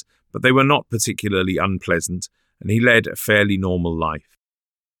voices, but they were not particularly unpleasant, and he led a fairly normal life.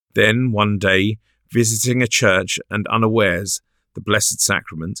 Then, one day, visiting a church and unawares, the Blessed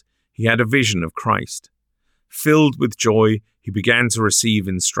Sacrament, he had a vision of Christ. Filled with joy, he began to receive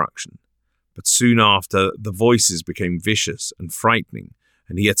instruction. But soon after, the voices became vicious and frightening,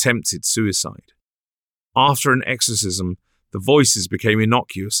 and he attempted suicide. After an exorcism, the voices became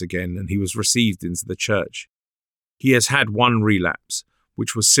innocuous again, and he was received into the church. He has had one relapse,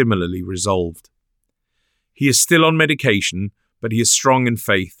 which was similarly resolved. He is still on medication, but he is strong in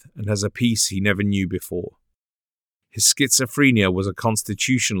faith and has a peace he never knew before. His schizophrenia was a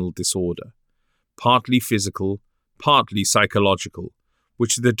constitutional disorder, partly physical, partly psychological,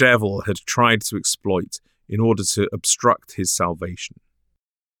 which the devil had tried to exploit in order to obstruct his salvation.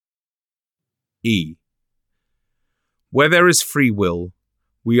 E. Where there is free will,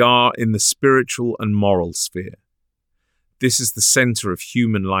 we are in the spiritual and moral sphere. This is the center of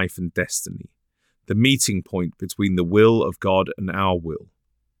human life and destiny, the meeting point between the will of God and our will.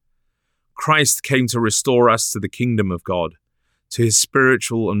 Christ came to restore us to the kingdom of God, to his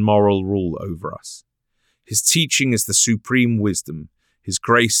spiritual and moral rule over us. His teaching is the supreme wisdom. His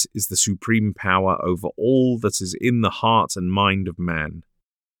grace is the supreme power over all that is in the heart and mind of man.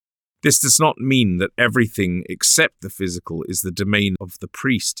 This does not mean that everything except the physical is the domain of the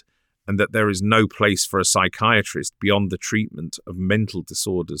priest, and that there is no place for a psychiatrist beyond the treatment of mental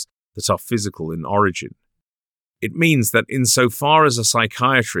disorders that are physical in origin. It means that insofar as a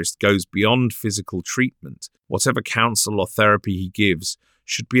psychiatrist goes beyond physical treatment, whatever counsel or therapy he gives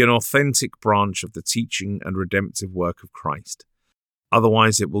should be an authentic branch of the teaching and redemptive work of Christ.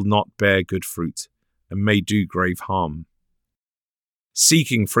 Otherwise it will not bear good fruit and may do grave harm.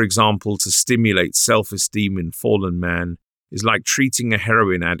 Seeking, for example, to stimulate self-esteem in fallen man is like treating a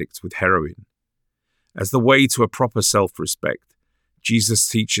heroin addict with heroin. As the way to a proper self-respect, Jesus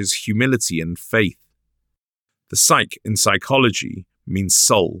teaches humility and faith. The psyche in psychology means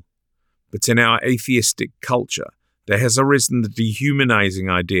soul, but in our atheistic culture, there has arisen the dehumanizing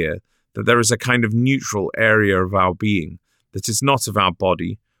idea that there is a kind of neutral area of our being that is not of our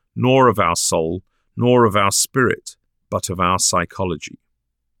body, nor of our soul, nor of our spirit, but of our psychology.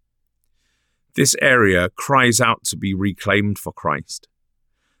 This area cries out to be reclaimed for Christ.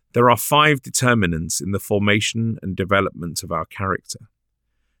 There are 5 determinants in the formation and development of our character: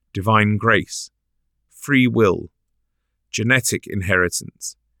 divine grace, free will, genetic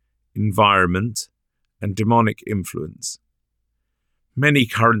inheritance, environment, and demonic influence. Many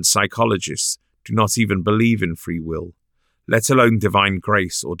current psychologists do not even believe in free will, let alone divine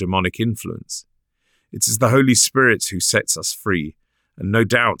grace or demonic influence. It is the Holy Spirit who sets us free, and no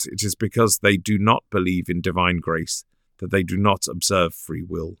doubt it is because they do not believe in divine grace that they do not observe free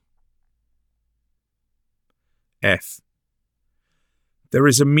will. F. There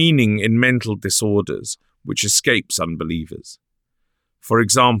is a meaning in mental disorders which escapes unbelievers. For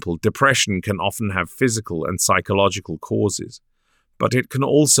example, depression can often have physical and psychological causes, but it can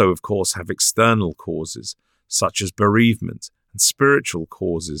also, of course, have external causes, such as bereavement, and spiritual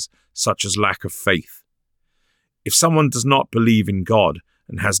causes, such as lack of faith. If someone does not believe in God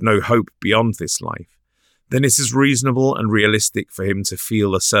and has no hope beyond this life, then it is reasonable and realistic for him to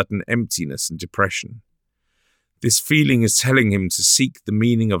feel a certain emptiness and depression. This feeling is telling him to seek the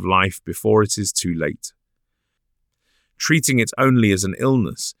meaning of life before it is too late. Treating it only as an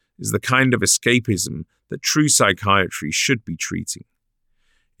illness is the kind of escapism that true psychiatry should be treating.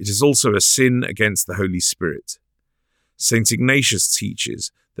 It is also a sin against the Holy Spirit. St. Ignatius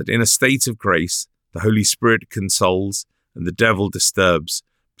teaches that in a state of grace, the Holy Spirit consoles and the devil disturbs,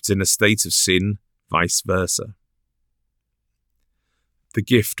 but in a state of sin, vice versa. The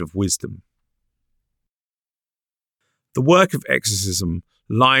gift of wisdom. The work of exorcism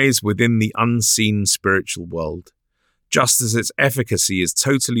lies within the unseen spiritual world. Just as its efficacy is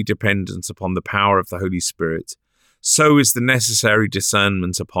totally dependent upon the power of the Holy Spirit, so is the necessary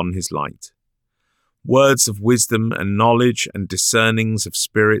discernment upon his light. Words of wisdom and knowledge and discernings of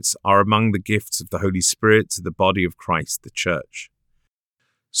spirits are among the gifts of the Holy Spirit to the body of Christ, the Church.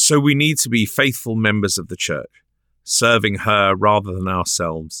 So we need to be faithful members of the Church, serving her rather than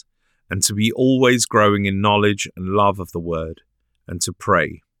ourselves, and to be always growing in knowledge and love of the Word, and to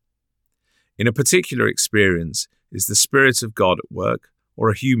pray. In a particular experience, is the Spirit of God at work, or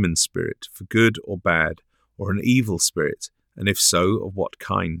a human spirit, for good or bad, or an evil spirit, and if so, of what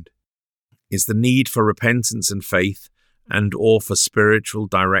kind? Is the need for repentance and faith, and or for spiritual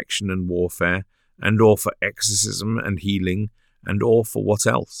direction and warfare, and or for exorcism and healing, and or for what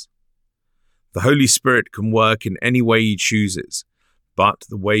else? The Holy Spirit can work in any way he chooses, but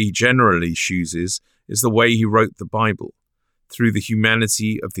the way he generally chooses is the way he wrote the Bible, through the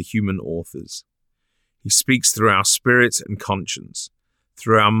humanity of the human authors. He speaks through our spirit and conscience,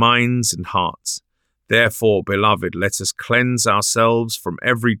 through our minds and hearts. Therefore, beloved, let us cleanse ourselves from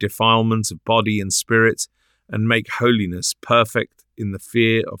every defilement of body and spirit, and make holiness perfect in the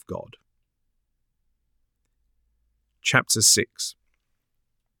fear of God. Chapter 6.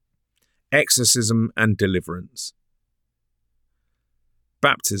 Exorcism and Deliverance.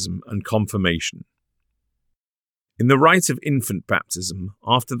 Baptism and Confirmation. In the rite of infant baptism,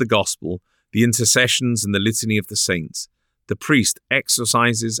 after the Gospel, the intercessions and the litany of the saints, the priest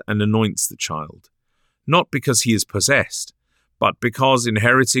exorcises and anoints the child, not because he is possessed, but because,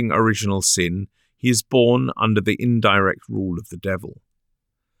 inheriting original sin, he is born under the indirect rule of the devil.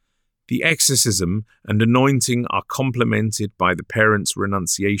 The exorcism and anointing are complemented by the parents'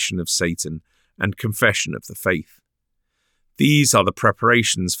 renunciation of Satan and confession of the faith. These are the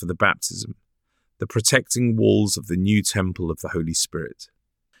preparations for the baptism, the protecting walls of the new temple of the Holy Spirit.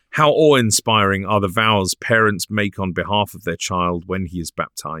 How awe-inspiring are the vows parents make on behalf of their child when he is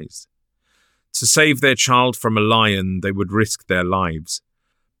baptized. To save their child from a lion, they would risk their lives.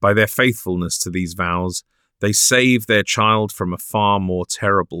 By their faithfulness to these vows, they save their child from a far more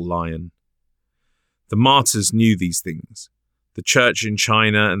terrible lion. The martyrs knew these things. The church in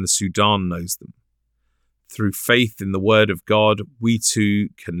China and the Sudan knows them. Through faith in the Word of God, we too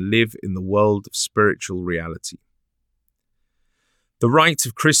can live in the world of spiritual reality. The rite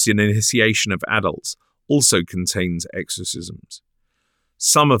of Christian initiation of adults also contains exorcisms.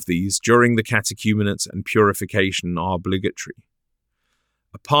 Some of these, during the catechumenate and purification, are obligatory.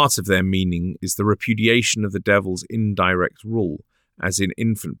 A part of their meaning is the repudiation of the devil's indirect rule, as in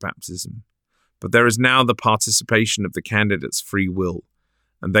infant baptism, but there is now the participation of the candidate's free will,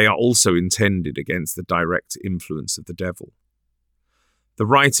 and they are also intended against the direct influence of the devil. The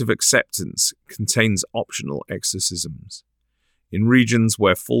rite of acceptance contains optional exorcisms. In regions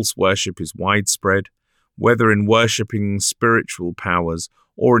where false worship is widespread, whether in worshipping spiritual powers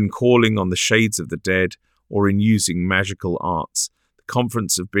or in calling on the shades of the dead or in using magical arts, the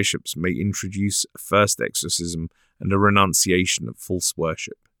Conference of Bishops may introduce a first exorcism and a renunciation of false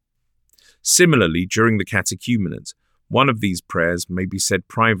worship. Similarly, during the catechumenate, one of these prayers may be said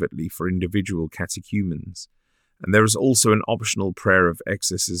privately for individual catechumens, and there is also an optional prayer of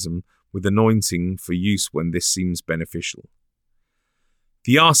exorcism with anointing for use when this seems beneficial.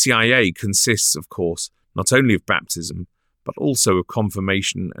 The RCIA consists, of course, not only of baptism, but also of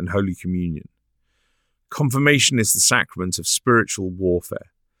confirmation and Holy Communion. Confirmation is the sacrament of spiritual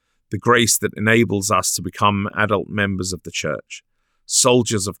warfare, the grace that enables us to become adult members of the Church,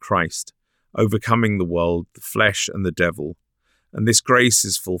 soldiers of Christ, overcoming the world, the flesh, and the devil, and this grace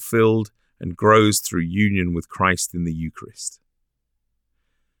is fulfilled and grows through union with Christ in the Eucharist.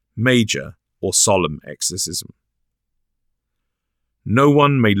 Major or solemn exorcism. No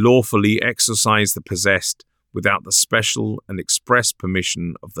one may lawfully exorcise the possessed without the special and express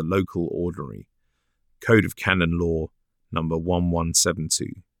permission of the local ordinary. Code of Canon Law, number 1172.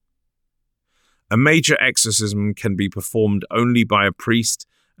 A major exorcism can be performed only by a priest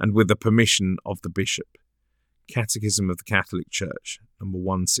and with the permission of the bishop. Catechism of the Catholic Church, number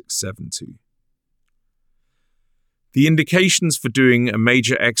 1672. The indications for doing a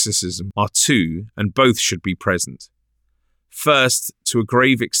major exorcism are two, and both should be present. First, to a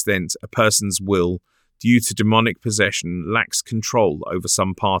grave extent, a person's will, due to demonic possession, lacks control over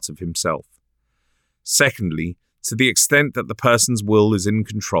some part of himself. Secondly, to the extent that the person's will is in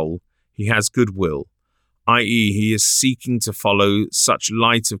control, he has good will, i.e., he is seeking to follow such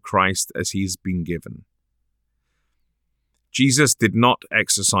light of Christ as he has been given. Jesus did not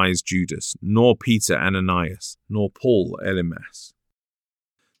exorcise Judas, nor Peter Ananias, nor Paul Elymas.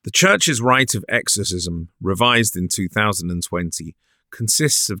 The Church's rite of exorcism, revised in 2020,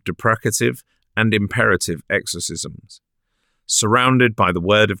 consists of deprecative and imperative exorcisms, surrounded by the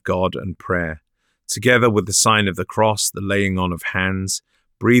Word of God and prayer, together with the sign of the cross, the laying on of hands,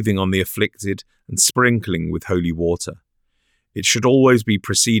 breathing on the afflicted, and sprinkling with holy water. It should always be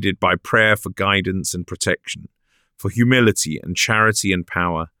preceded by prayer for guidance and protection, for humility and charity and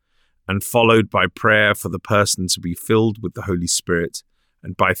power, and followed by prayer for the person to be filled with the Holy Spirit,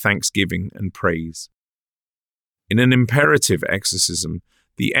 and by thanksgiving and praise. In an imperative exorcism,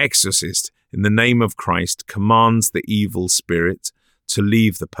 the exorcist, in the name of Christ, commands the evil spirit to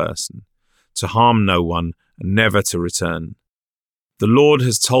leave the person, to harm no one, and never to return. The Lord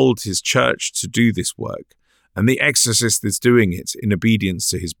has told his Church to do this work, and the exorcist is doing it in obedience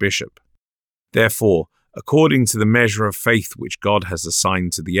to his bishop. Therefore, according to the measure of faith which God has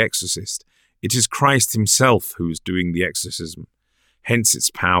assigned to the exorcist, it is Christ himself who is doing the exorcism. hence its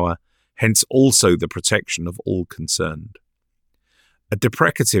power, hence also the protection of all concerned. A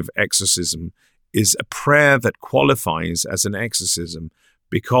deprecative exorcism is a prayer that qualifies as an exorcism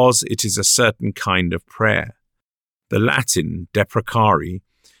because it is a certain kind of prayer. The Latin deprecari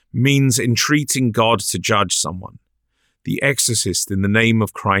means entreating God to judge someone. The exorcist, in the name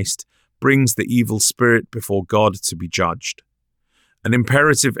of Christ, brings the evil spirit before God to be judged. An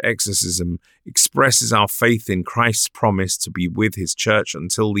imperative exorcism expresses our faith in Christ's promise to be with his church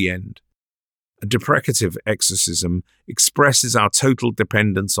until the end. A deprecative exorcism expresses our total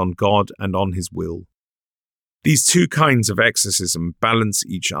dependence on God and on his will. These two kinds of exorcism balance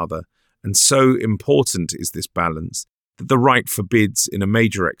each other, and so important is this balance that the rite forbids in a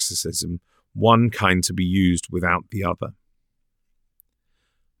major exorcism one kind to be used without the other.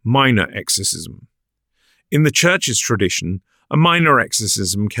 Minor exorcism. In the Church's tradition, a minor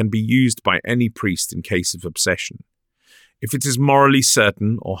exorcism can be used by any priest in case of obsession. If it is morally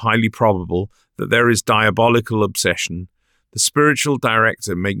certain or highly probable that there is diabolical obsession, the spiritual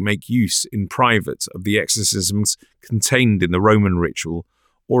director may make use in private of the exorcisms contained in the Roman ritual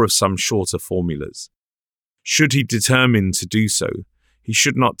or of some shorter formulas. Should he determine to do so, he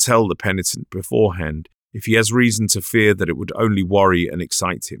should not tell the penitent beforehand if he has reason to fear that it would only worry and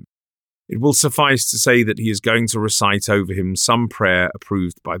excite him. It will suffice to say that he is going to recite over him some prayer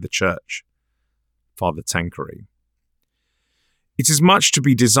approved by the Church. Father Tanqueray. It is much to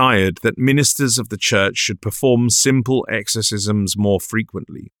be desired that ministers of the Church should perform simple exorcisms more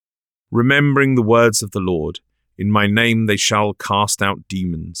frequently, remembering the words of the Lord, "In my name they shall cast out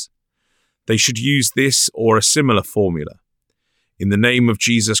demons." They should use this or a similar formula. "In the name of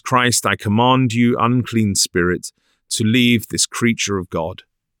Jesus Christ, I command you, unclean spirit, to leave this creature of God."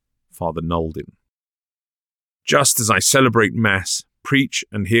 Father Nolden. Just as I celebrate Mass, preach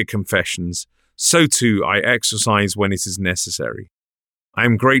and hear confessions, so too I exorcise when it is necessary. I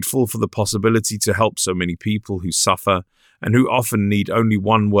am grateful for the possibility to help so many people who suffer and who often need only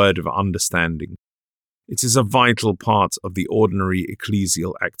one word of understanding. It is a vital part of the ordinary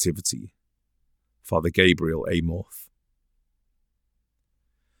ecclesial activity. Father Gabriel Amorth.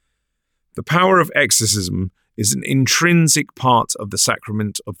 The power of exorcism is an intrinsic part of the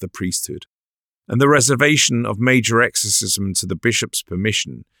sacrament of the priesthood, and the reservation of major exorcism to the bishop's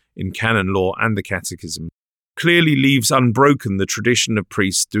permission in canon law and the catechism clearly leaves unbroken the tradition of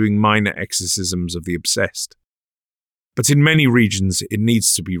priests doing minor exorcisms of the obsessed. But in many regions it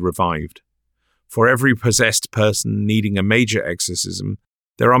needs to be revived. For every possessed person needing a major exorcism,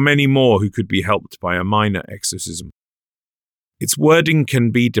 there are many more who could be helped by a minor exorcism. Its wording can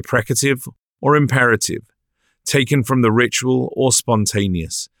be deprecative or imperative, taken from the ritual or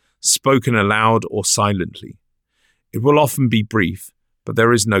spontaneous, spoken aloud or silently. It will often be brief, but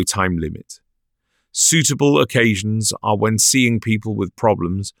there is no time limit. Suitable occasions are when seeing people with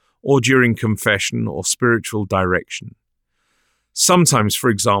problems or during confession or spiritual direction. Sometimes, for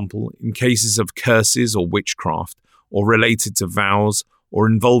example, in cases of curses or witchcraft, or related to vows or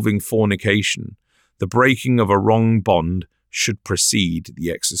involving fornication, the breaking of a wrong bond should precede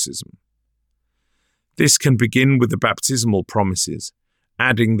the exorcism. This can begin with the baptismal promises,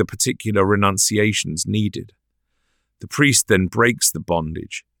 adding the particular renunciations needed. The priest then breaks the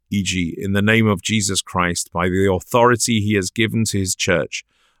bondage, e.g., in the name of Jesus Christ, by the authority he has given to his church,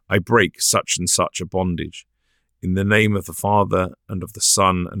 I break such and such a bondage. In the name of the Father, and of the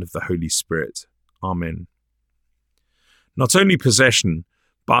Son, and of the Holy Spirit. Amen. Not only possession,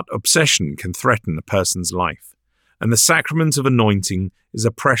 but obsession can threaten a person's life, and the sacrament of anointing is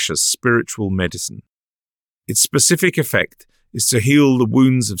a precious spiritual medicine. Its specific effect is to heal the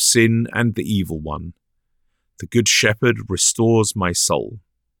wounds of sin and the evil one. The Good Shepherd restores my soul.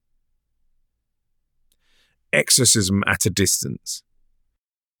 Exorcism at a distance.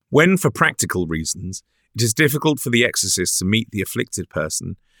 When, for practical reasons, it is difficult for the exorcist to meet the afflicted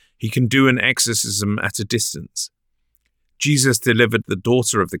person, he can do an exorcism at a distance. Jesus delivered the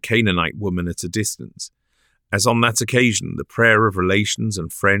daughter of the Canaanite woman at a distance, as on that occasion the prayer of relations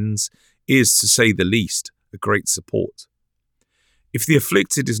and friends is, to say the least, a great support. If the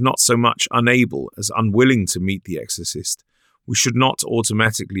afflicted is not so much unable as unwilling to meet the exorcist, we should not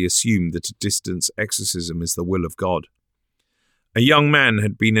automatically assume that a distance exorcism is the will of God. A young man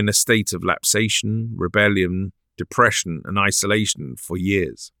had been in a state of lapsation, rebellion, depression, and isolation for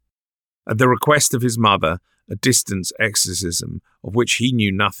years. At the request of his mother, a distance exorcism, of which he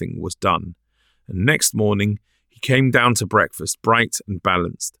knew nothing, was done, and next morning he came down to breakfast bright and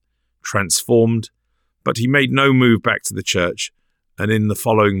balanced, transformed, but he made no move back to the church, and in the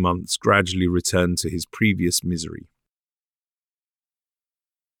following months gradually returned to his previous misery.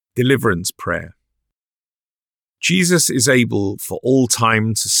 Deliverance prayer. Jesus is able for all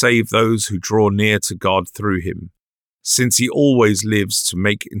time to save those who draw near to God through him, since he always lives to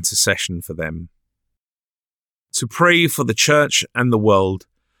make intercession for them. To pray for the church and the world,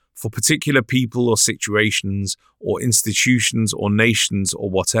 for particular people or situations or institutions or nations or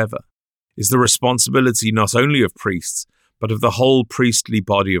whatever, is the responsibility not only of priests, but of the whole priestly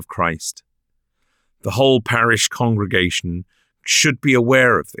body of Christ. The whole parish congregation should be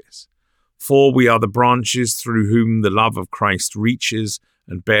aware of this, for we are the branches through whom the love of Christ reaches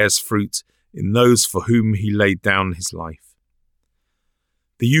and bears fruit in those for whom he laid down his life.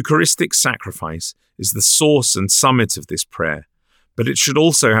 The Eucharistic sacrifice is the source and summit of this prayer, but it should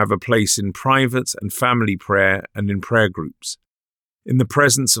also have a place in private and family prayer and in prayer groups, in the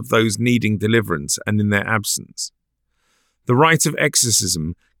presence of those needing deliverance and in their absence. The rite of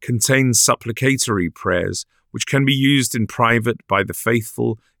exorcism contains supplicatory prayers which can be used in private by the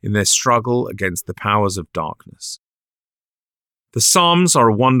faithful in their struggle against the powers of darkness. The Psalms are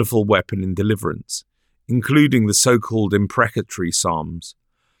a wonderful weapon in deliverance, including the so-called imprecatory Psalms,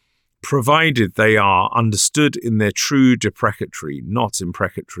 provided they are understood in their true deprecatory, not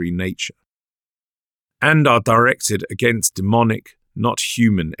imprecatory nature, and are directed against demonic, not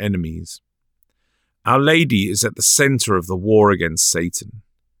human enemies. Our Lady is at the center of the war against Satan,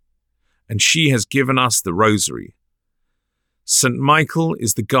 and she has given us the Rosary. St. Michael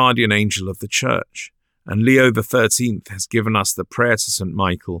is the guardian angel of the Church, and Leo XIII has given us the prayer to St.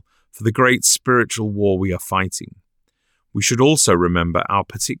 Michael for the great spiritual war we are fighting. We should also remember our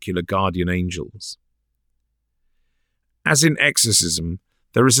particular guardian angels. As in exorcism,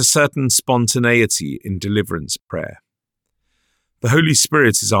 there is a certain spontaneity in deliverance prayer. The Holy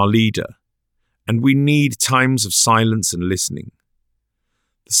Spirit is our leader, and we need times of silence and listening.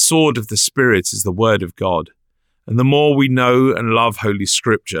 The sword of the Spirit is the Word of God, and the more we know and love Holy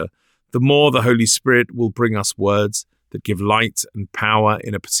Scripture, the more the Holy Spirit will bring us words that give light and power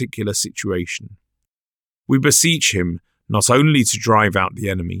in a particular situation. We beseech him not only to drive out the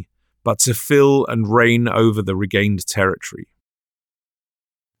enemy, but to fill and reign over the regained territory.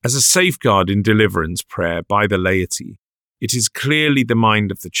 As a safeguard in deliverance prayer by the laity, it is clearly the mind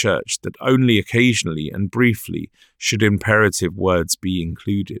of the Church that only occasionally and briefly should imperative words be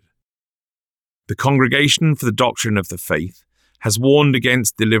included. The Congregation for the Doctrine of the Faith has warned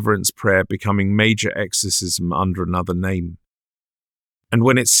against deliverance prayer becoming major exorcism under another name. And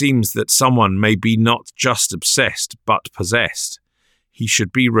when it seems that someone may be not just obsessed but possessed, he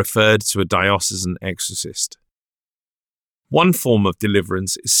should be referred to a diocesan exorcist. One form of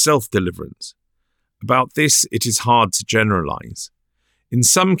deliverance is self-deliverance. About this, it is hard to generalize. In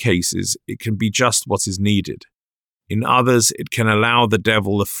some cases, it can be just what is needed. In others, it can allow the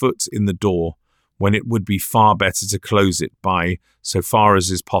devil a foot in the door when it would be far better to close it by, so far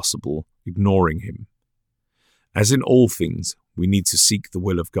as is possible, ignoring him. As in all things, we need to seek the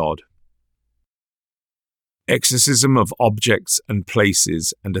will of God. Exorcism of objects and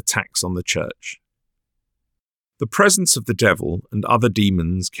places and attacks on the Church. The presence of the devil and other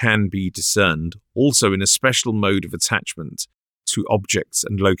demons can be discerned also in a special mode of attachment to objects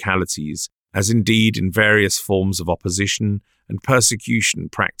and localities, as indeed in various forms of opposition and persecution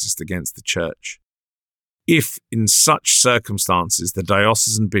practiced against the Church. If, in such circumstances, the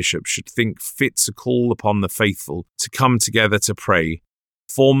diocesan bishop should think fit to call upon the faithful to come together to pray,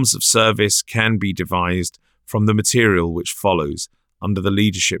 forms of service can be devised from the material which follows under the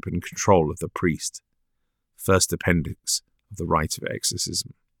leadership and control of the priest. First appendix of the Rite of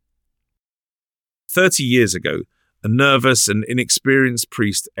Exorcism. 30 years ago, a nervous and inexperienced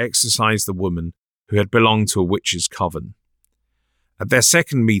priest exorcised a woman who had belonged to a witch's coven. At their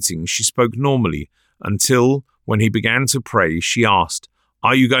second meeting, she spoke normally until, when he began to pray, she asked,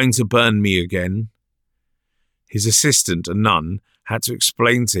 "Are you going to burn me again?" His assistant, a nun, had to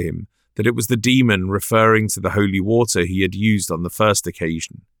explain to him that it was the demon referring to the holy water he had used on the first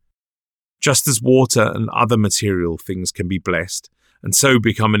occasion. Just as water and other material things can be blessed, and so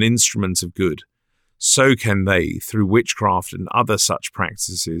become an instrument of good, so can they, through witchcraft and other such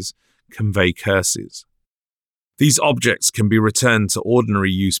practices, convey curses. These objects can be returned to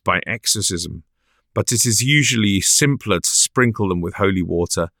ordinary use by exorcism, but it is usually simpler to sprinkle them with holy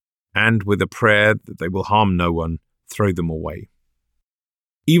water, and with a prayer that they will harm no one, throw them away.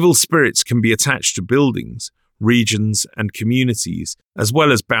 Evil spirits can be attached to buildings, regions, and communities, as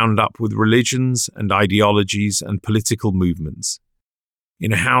well as bound up with religions and ideologies and political movements.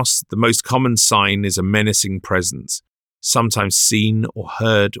 In a house, the most common sign is a menacing presence, sometimes seen or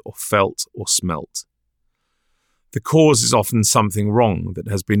heard or felt or smelt. The cause is often something wrong that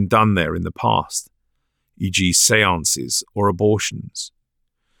has been done there in the past, e.g. seances or abortions.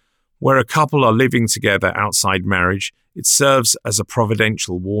 Where a couple are living together outside marriage, it serves as a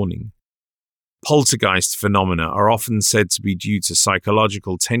providential warning. Poltergeist phenomena are often said to be due to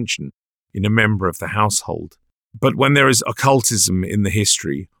psychological tension in a member of the household. But when there is occultism in the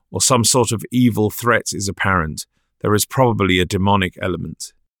history, or some sort of evil threat is apparent, there is probably a demonic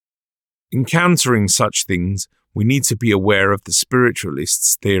element. Encountering such things, we need to be aware of the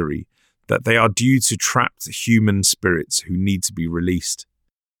spiritualists' theory that they are due to trapped human spirits who need to be released.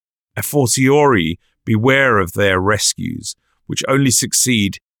 A fortiori, beware of their rescues, which only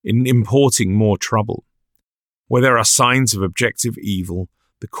succeed in importing more trouble. Where there are signs of objective evil,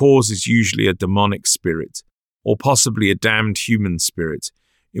 the cause is usually a demonic spirit, or possibly a damned human spirit,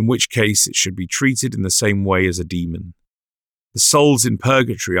 in which case it should be treated in the same way as a demon. The souls in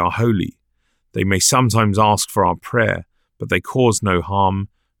purgatory are holy. They may sometimes ask for our prayer, but they cause no harm,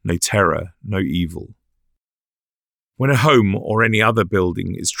 no terror, no evil. When a home or any other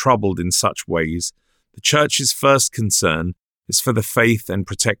building is troubled in such ways, the Church's first concern is for the faith and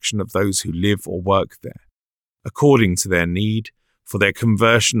protection of those who live or work there, according to their need, for their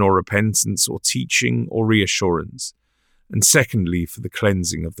conversion or repentance or teaching or reassurance, and secondly for the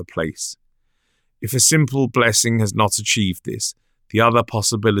cleansing of the place. If a simple blessing has not achieved this, the other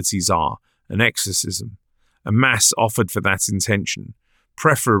possibilities are an exorcism, a mass offered for that intention,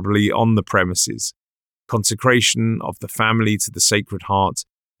 preferably on the premises, consecration of the family to the Sacred Heart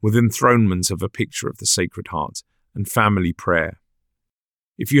with enthronement of a picture of the Sacred Heart, and family prayer.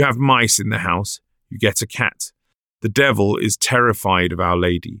 If you have mice in the house, you get a cat. The devil is terrified of Our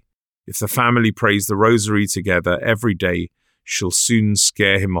Lady. If the family prays the rosary together every day, she'll soon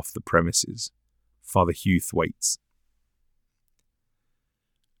scare him off the premises. Father Huthwaite.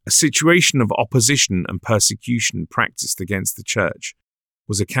 A situation of opposition and persecution practiced against the Church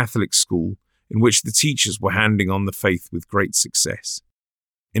was a Catholic school in which the teachers were handing on the faith with great success.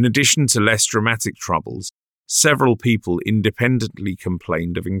 In addition to less dramatic troubles, several people independently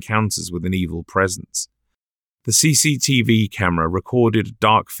complained of encounters with an evil presence. The CCTV camera recorded a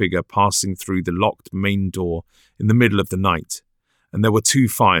dark figure passing through the locked main door in the middle of the night, and there were 2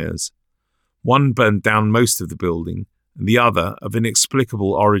 fires. One burned down most of the building, and the other, of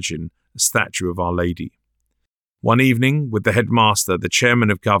inexplicable origin, a statue of Our Lady. One evening, with the headmaster, the chairman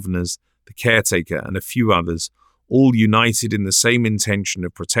of governors, the caretaker, and a few others, all united in the same intention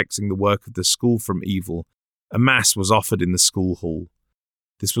of protecting the work of the school from evil, a mass was offered in the school hall.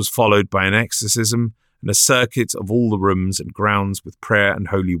 This was followed by an exorcism and a circuit of all the rooms and grounds with prayer and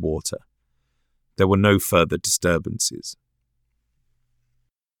holy water. There were no further disturbances.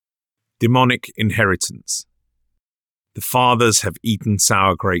 Demonic inheritance. The fathers have eaten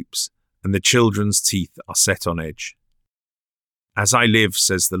sour grapes, and the children's teeth are set on edge. As I live,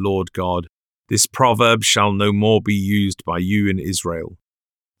 says the Lord God, this proverb shall no more be used by you in Israel.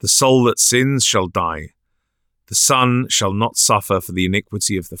 The soul that sins shall die. The son shall not suffer for the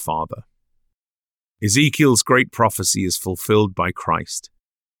iniquity of the father. Ezekiel's great prophecy is fulfilled by Christ.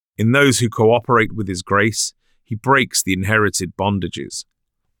 In those who cooperate with his grace, he breaks the inherited bondages.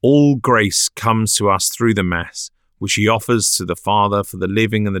 All grace comes to us through the Mass, which he offers to the Father for the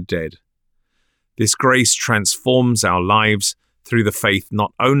living and the dead. This grace transforms our lives through the faith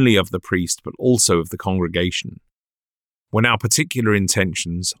not only of the priest but also of the congregation. When our particular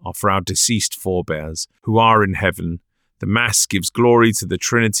intentions are for our deceased forebears who are in heaven, the Mass gives glory to the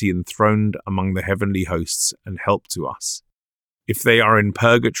Trinity enthroned among the heavenly hosts and help to us. If they are in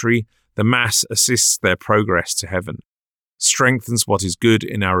purgatory, the Mass assists their progress to heaven, strengthens what is good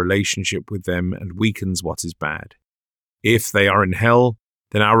in our relationship with them and weakens what is bad. If they are in hell,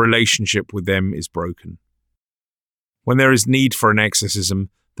 then our relationship with them is broken. When there is need for an exorcism,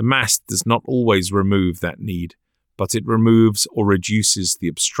 the Mass does not always remove that need, but it removes or reduces the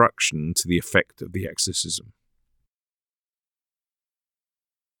obstruction to the effect of the exorcism.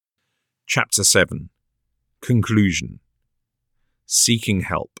 Chapter 7. Conclusion. Seeking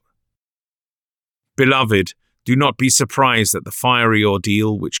help. Beloved, do not be surprised at the fiery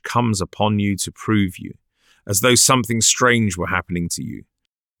ordeal which comes upon you to prove you, as though something strange were happening to you.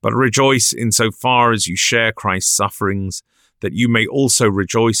 But rejoice insofar as you share Christ's sufferings, that you may also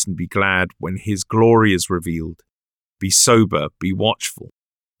rejoice and be glad when his glory is revealed. Be sober, be watchful.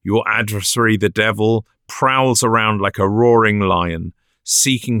 Your adversary, the devil, prowls around like a roaring lion,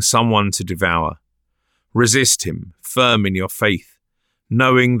 seeking someone to devour. Resist him, firm in your faith,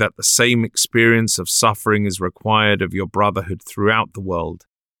 knowing that the same experience of suffering is required of your brotherhood throughout the world.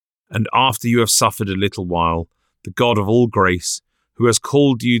 And after you have suffered a little while, the God of all grace, who has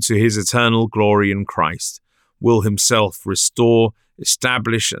called you to his eternal glory in Christ, will himself restore,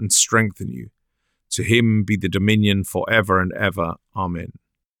 establish, and strengthen you. To him be the dominion forever and ever. Amen.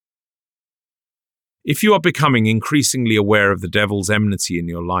 If you are becoming increasingly aware of the devil's enmity in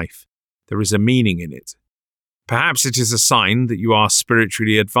your life, there is a meaning in it. Perhaps it is a sign that you are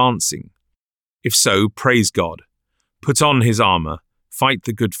spiritually advancing. If so, praise God. Put on his armor, fight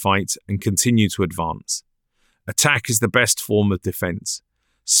the good fight, and continue to advance. Attack is the best form of defense.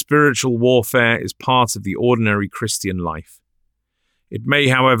 Spiritual warfare is part of the ordinary Christian life. It may,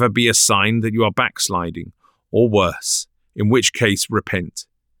 however, be a sign that you are backsliding, or worse, in which case repent.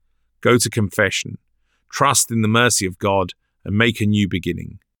 Go to confession, trust in the mercy of God, and make a new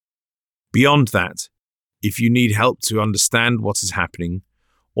beginning. Beyond that, if you need help to understand what is happening,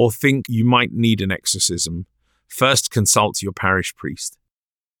 or think you might need an exorcism, first consult your parish priest.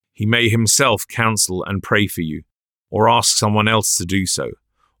 He may himself counsel and pray for you, or ask someone else to do so,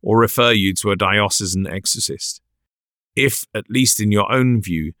 or refer you to a diocesan exorcist. If, at least in your own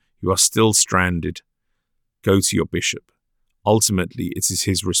view, you are still stranded, go to your bishop. Ultimately, it is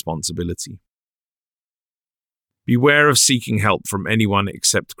his responsibility. Beware of seeking help from anyone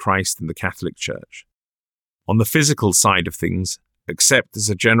except Christ and the Catholic Church. On the physical side of things, accept as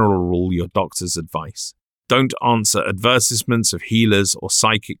a general rule your doctor's advice. Don't answer advertisements of healers or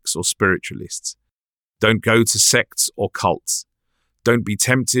psychics or spiritualists. Don't go to sects or cults. Don't be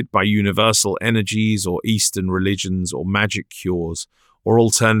tempted by universal energies or Eastern religions or magic cures or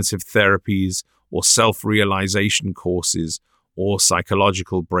alternative therapies or self-realization courses or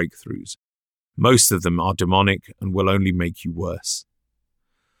psychological breakthroughs. Most of them are demonic and will only make you worse.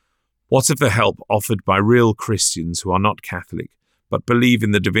 What of the help offered by real Christians who are not Catholic, but believe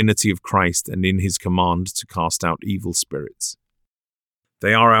in the divinity of Christ and in his command to cast out evil spirits?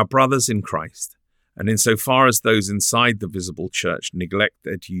 They are our brothers in Christ, and insofar as those inside the visible church neglect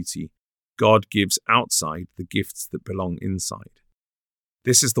their duty, God gives outside the gifts that belong inside.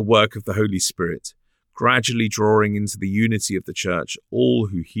 This is the work of the Holy Spirit, gradually drawing into the unity of the church all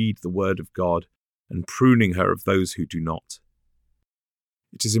who heed the word of God and pruning her of those who do not.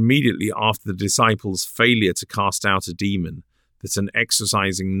 It is immediately after the disciples' failure to cast out a demon that an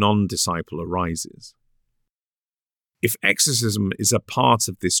exorcising non-disciple arises. If exorcism is a part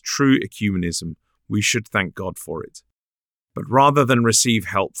of this true ecumenism, we should thank God for it. But rather than receive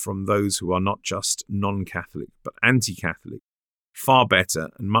help from those who are not just non-Catholic but anti-Catholic, far better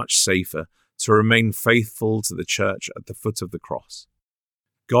and much safer to remain faithful to the Church at the foot of the cross.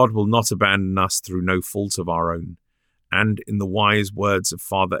 God will not abandon us through no fault of our own, and in the wise words of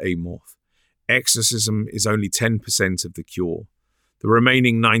Father Amorth, exorcism is only 10% of the cure. The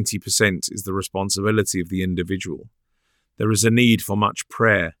remaining 90% is the responsibility of the individual. There is a need for much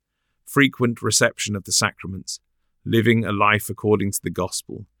prayer, frequent reception of the sacraments, living a life according to the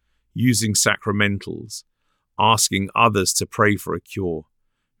gospel, using sacramentals, asking others to pray for a cure,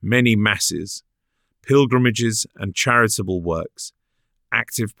 many masses, pilgrimages and charitable works,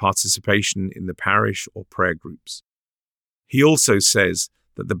 active participation in the parish or prayer groups. He also says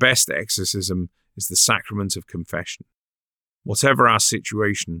that the best exorcism is the sacrament of confession. Whatever our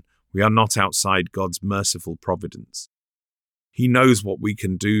situation, we are not outside God's merciful providence. He knows what we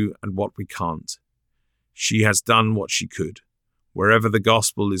can do and what we can't. She has done what she could. Wherever the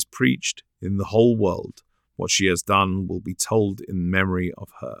gospel is preached in the whole world, what she has done will be told in memory of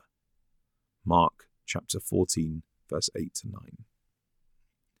her. Mark chapter 14, verse 8-9.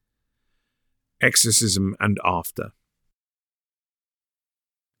 Exorcism and after.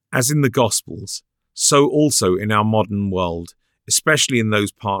 As in the Gospels, so also in our modern world, especially in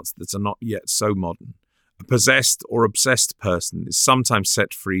those parts that are not yet so modern, a possessed or obsessed person is sometimes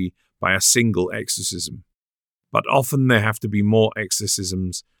set free by a single exorcism, but often there have to be more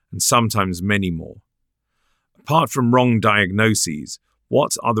exorcisms and sometimes many more. Apart from wrong diagnoses,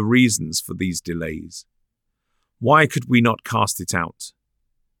 what are the reasons for these delays? Why could we not cast it out?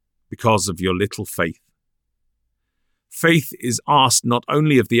 Because of your little faith. Faith is asked not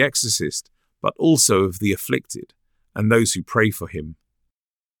only of the exorcist, but also of the afflicted and those who pray for him.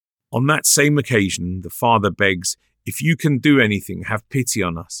 On that same occasion, the Father begs, "If you can do anything, have pity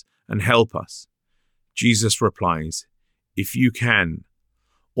on us and help us." Jesus replies, "If you can,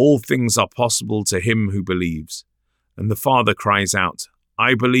 all things are possible to him who believes." And the Father cries out,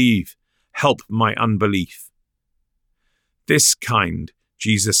 "I believe, help my unbelief." This kind,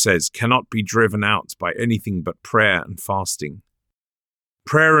 Jesus says, cannot be driven out by anything but prayer and fasting.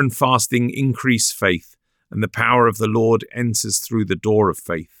 Prayer and fasting increase faith, and the power of the Lord enters through the door of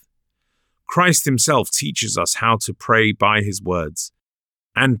faith. Christ himself teaches us how to pray by his words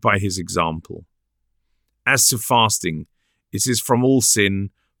and by his example. As to fasting, it is from all sin,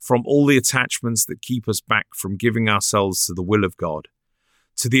 from all the attachments that keep us back from giving ourselves to the will of God,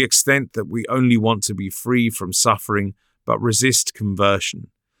 to the extent that we only want to be free from suffering but resist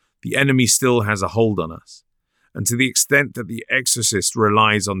conversion, the enemy still has a hold on us. And to the extent that the exorcist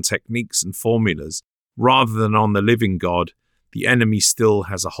relies on techniques and formulas rather than on the living God, the enemy still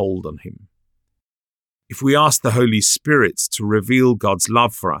has a hold on him. If we ask the Holy Spirit to reveal God's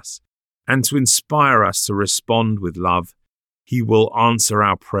love for us and to inspire us to respond with love, he will answer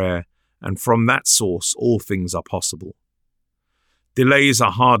our prayer, and from that source all things are possible. Delays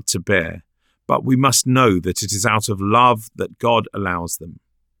are hard to bear, but we must know that it is out of love that God allows them.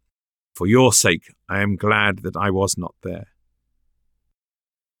 For your sake, I am glad that I was not there.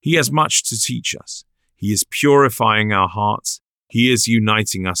 He has much to teach us. He is purifying our hearts. He is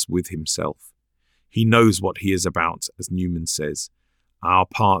uniting us with himself. He knows what he is about, as Newman says. Our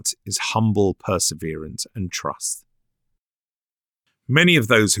part is humble perseverance and trust. Many of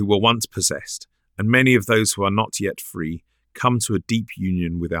those who were once possessed, and many of those who are not yet free, come to a deep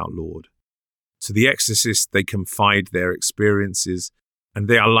union with our Lord. To the exorcist they confide their experiences, and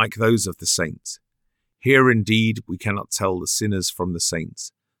they are like those of the saints. Here indeed we cannot tell the sinners from the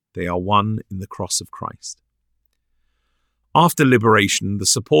saints. They are one in the cross of Christ. After liberation, the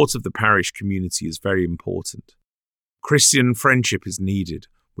support of the parish community is very important. Christian friendship is needed,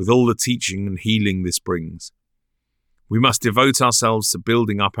 with all the teaching and healing this brings. We must devote ourselves to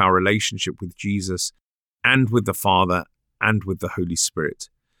building up our relationship with Jesus and with the Father and with the Holy Spirit,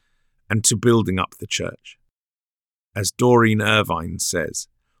 and to building up the church. As Doreen Irvine says,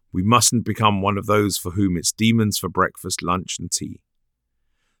 we mustn't become one of those for whom it's demons for breakfast, lunch and tea.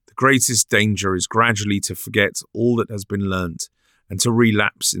 The greatest danger is gradually to forget all that has been learnt and to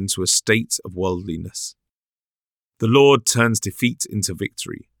relapse into a state of worldliness. The Lord turns defeat into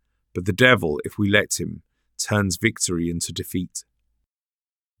victory, but the devil, if we let him, turns victory into defeat.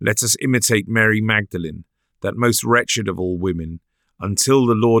 Let us imitate Mary Magdalene, that most wretched of all women, until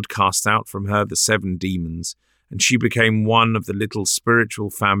the Lord cast out from her the 7 demons, and she became one of the little spiritual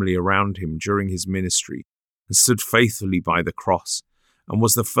family around him during his ministry, and stood faithfully by the cross, and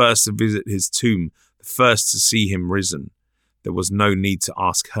was the first to visit his tomb, the first to see him risen. There was no need to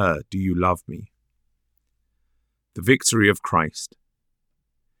ask her, "Do you love me?" The victory of Christ.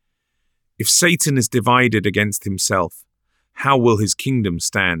 If Satan is divided against himself, how will his kingdom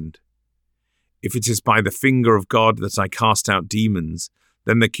stand? If it is by the finger of God that I cast out demons,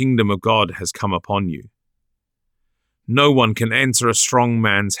 then the kingdom of God has come upon you. No one can enter a strong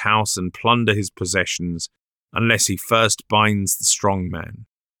man's house and plunder his possessions unless he first binds the strong man.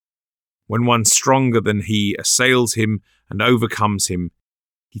 When one stronger than he assails him and overcomes him,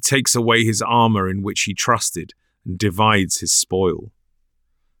 he takes away his armor in which he trusted and divides his spoil.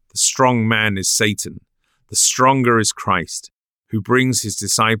 The strong man is Satan, the stronger is Christ, who brings his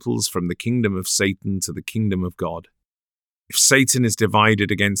disciples from the kingdom of Satan to the kingdom of God. If Satan is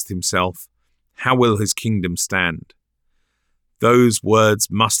divided against himself, how will his kingdom stand? Those words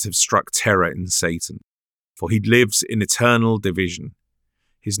must have struck terror in Satan, for he lives in eternal division.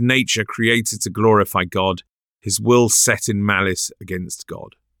 His nature created to glorify God, his will set in malice against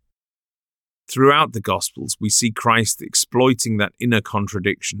God. Throughout the Gospels, we see Christ exploiting that inner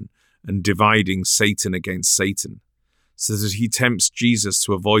contradiction and dividing Satan against Satan, so that he tempts Jesus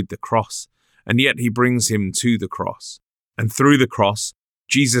to avoid the cross, and yet he brings him to the cross. And through the cross,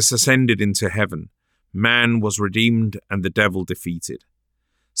 Jesus ascended into heaven, man was redeemed and the devil defeated.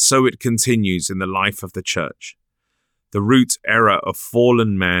 So it continues in the life of the church. The root error of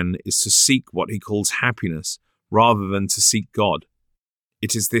fallen man is to seek what he calls happiness rather than to seek God.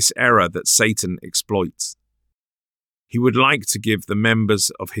 It is this error that Satan exploits. He would like to give the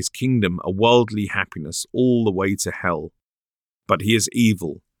members of his kingdom a worldly happiness all the way to hell, but he is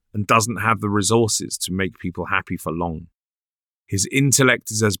evil and doesn't have the resources to make people happy for long. His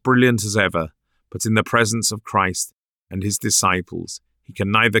intellect is as brilliant as ever, but in the presence of Christ and his disciples, he can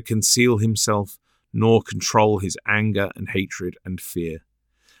neither conceal himself nor control his anger and hatred and fear.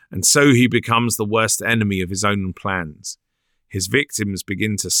 And so he becomes the worst enemy of his own plans. His victims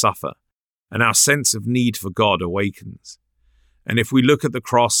begin to suffer, and our sense of need for God awakens. And if we look at the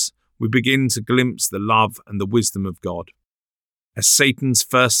cross, we begin to glimpse the love and the wisdom of God. As Satan's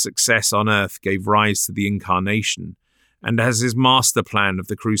first success on earth gave rise to the incarnation, and as his master plan of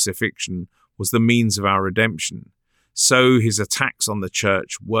the crucifixion was the means of our redemption, so his attacks on the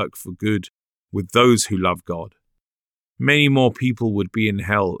church work for good with those who love God. Many more people would be in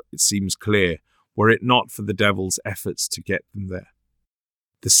hell, it seems clear, were it not for the devil's efforts to get them there.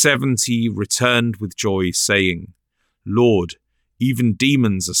 The 70 returned with joy, saying, "Lord, even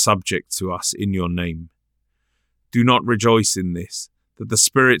demons are subject to us in your name." Do not rejoice in this, that the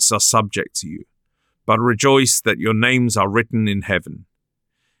spirits are subject to you, but rejoice that your names are written in heaven.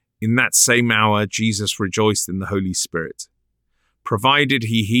 In that same hour, Jesus rejoiced in the Holy Spirit. Provided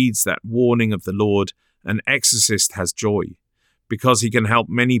he heeds that warning of the Lord, an exorcist has joy, because he can help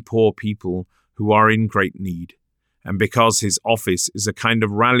many poor people who are in great need, and because his office is a kind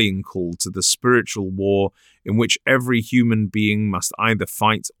of rallying call to the spiritual war in which every human being must either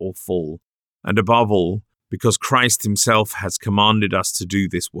fight or fall, and above all, because Christ himself has commanded us to do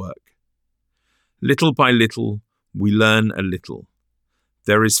this work. Little by little, we learn a little.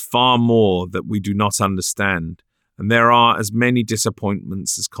 There is far more that we do not understand, and there are as many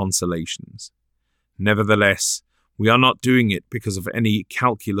disappointments as consolations. Nevertheless, we are not doing it because of any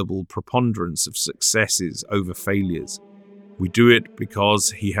calculable preponderance of successes over failures. We do it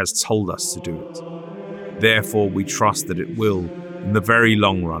because he has told us to do it. Therefore, we trust that it will, in the very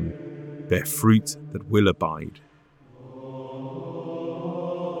long run, bear fruit that will abide.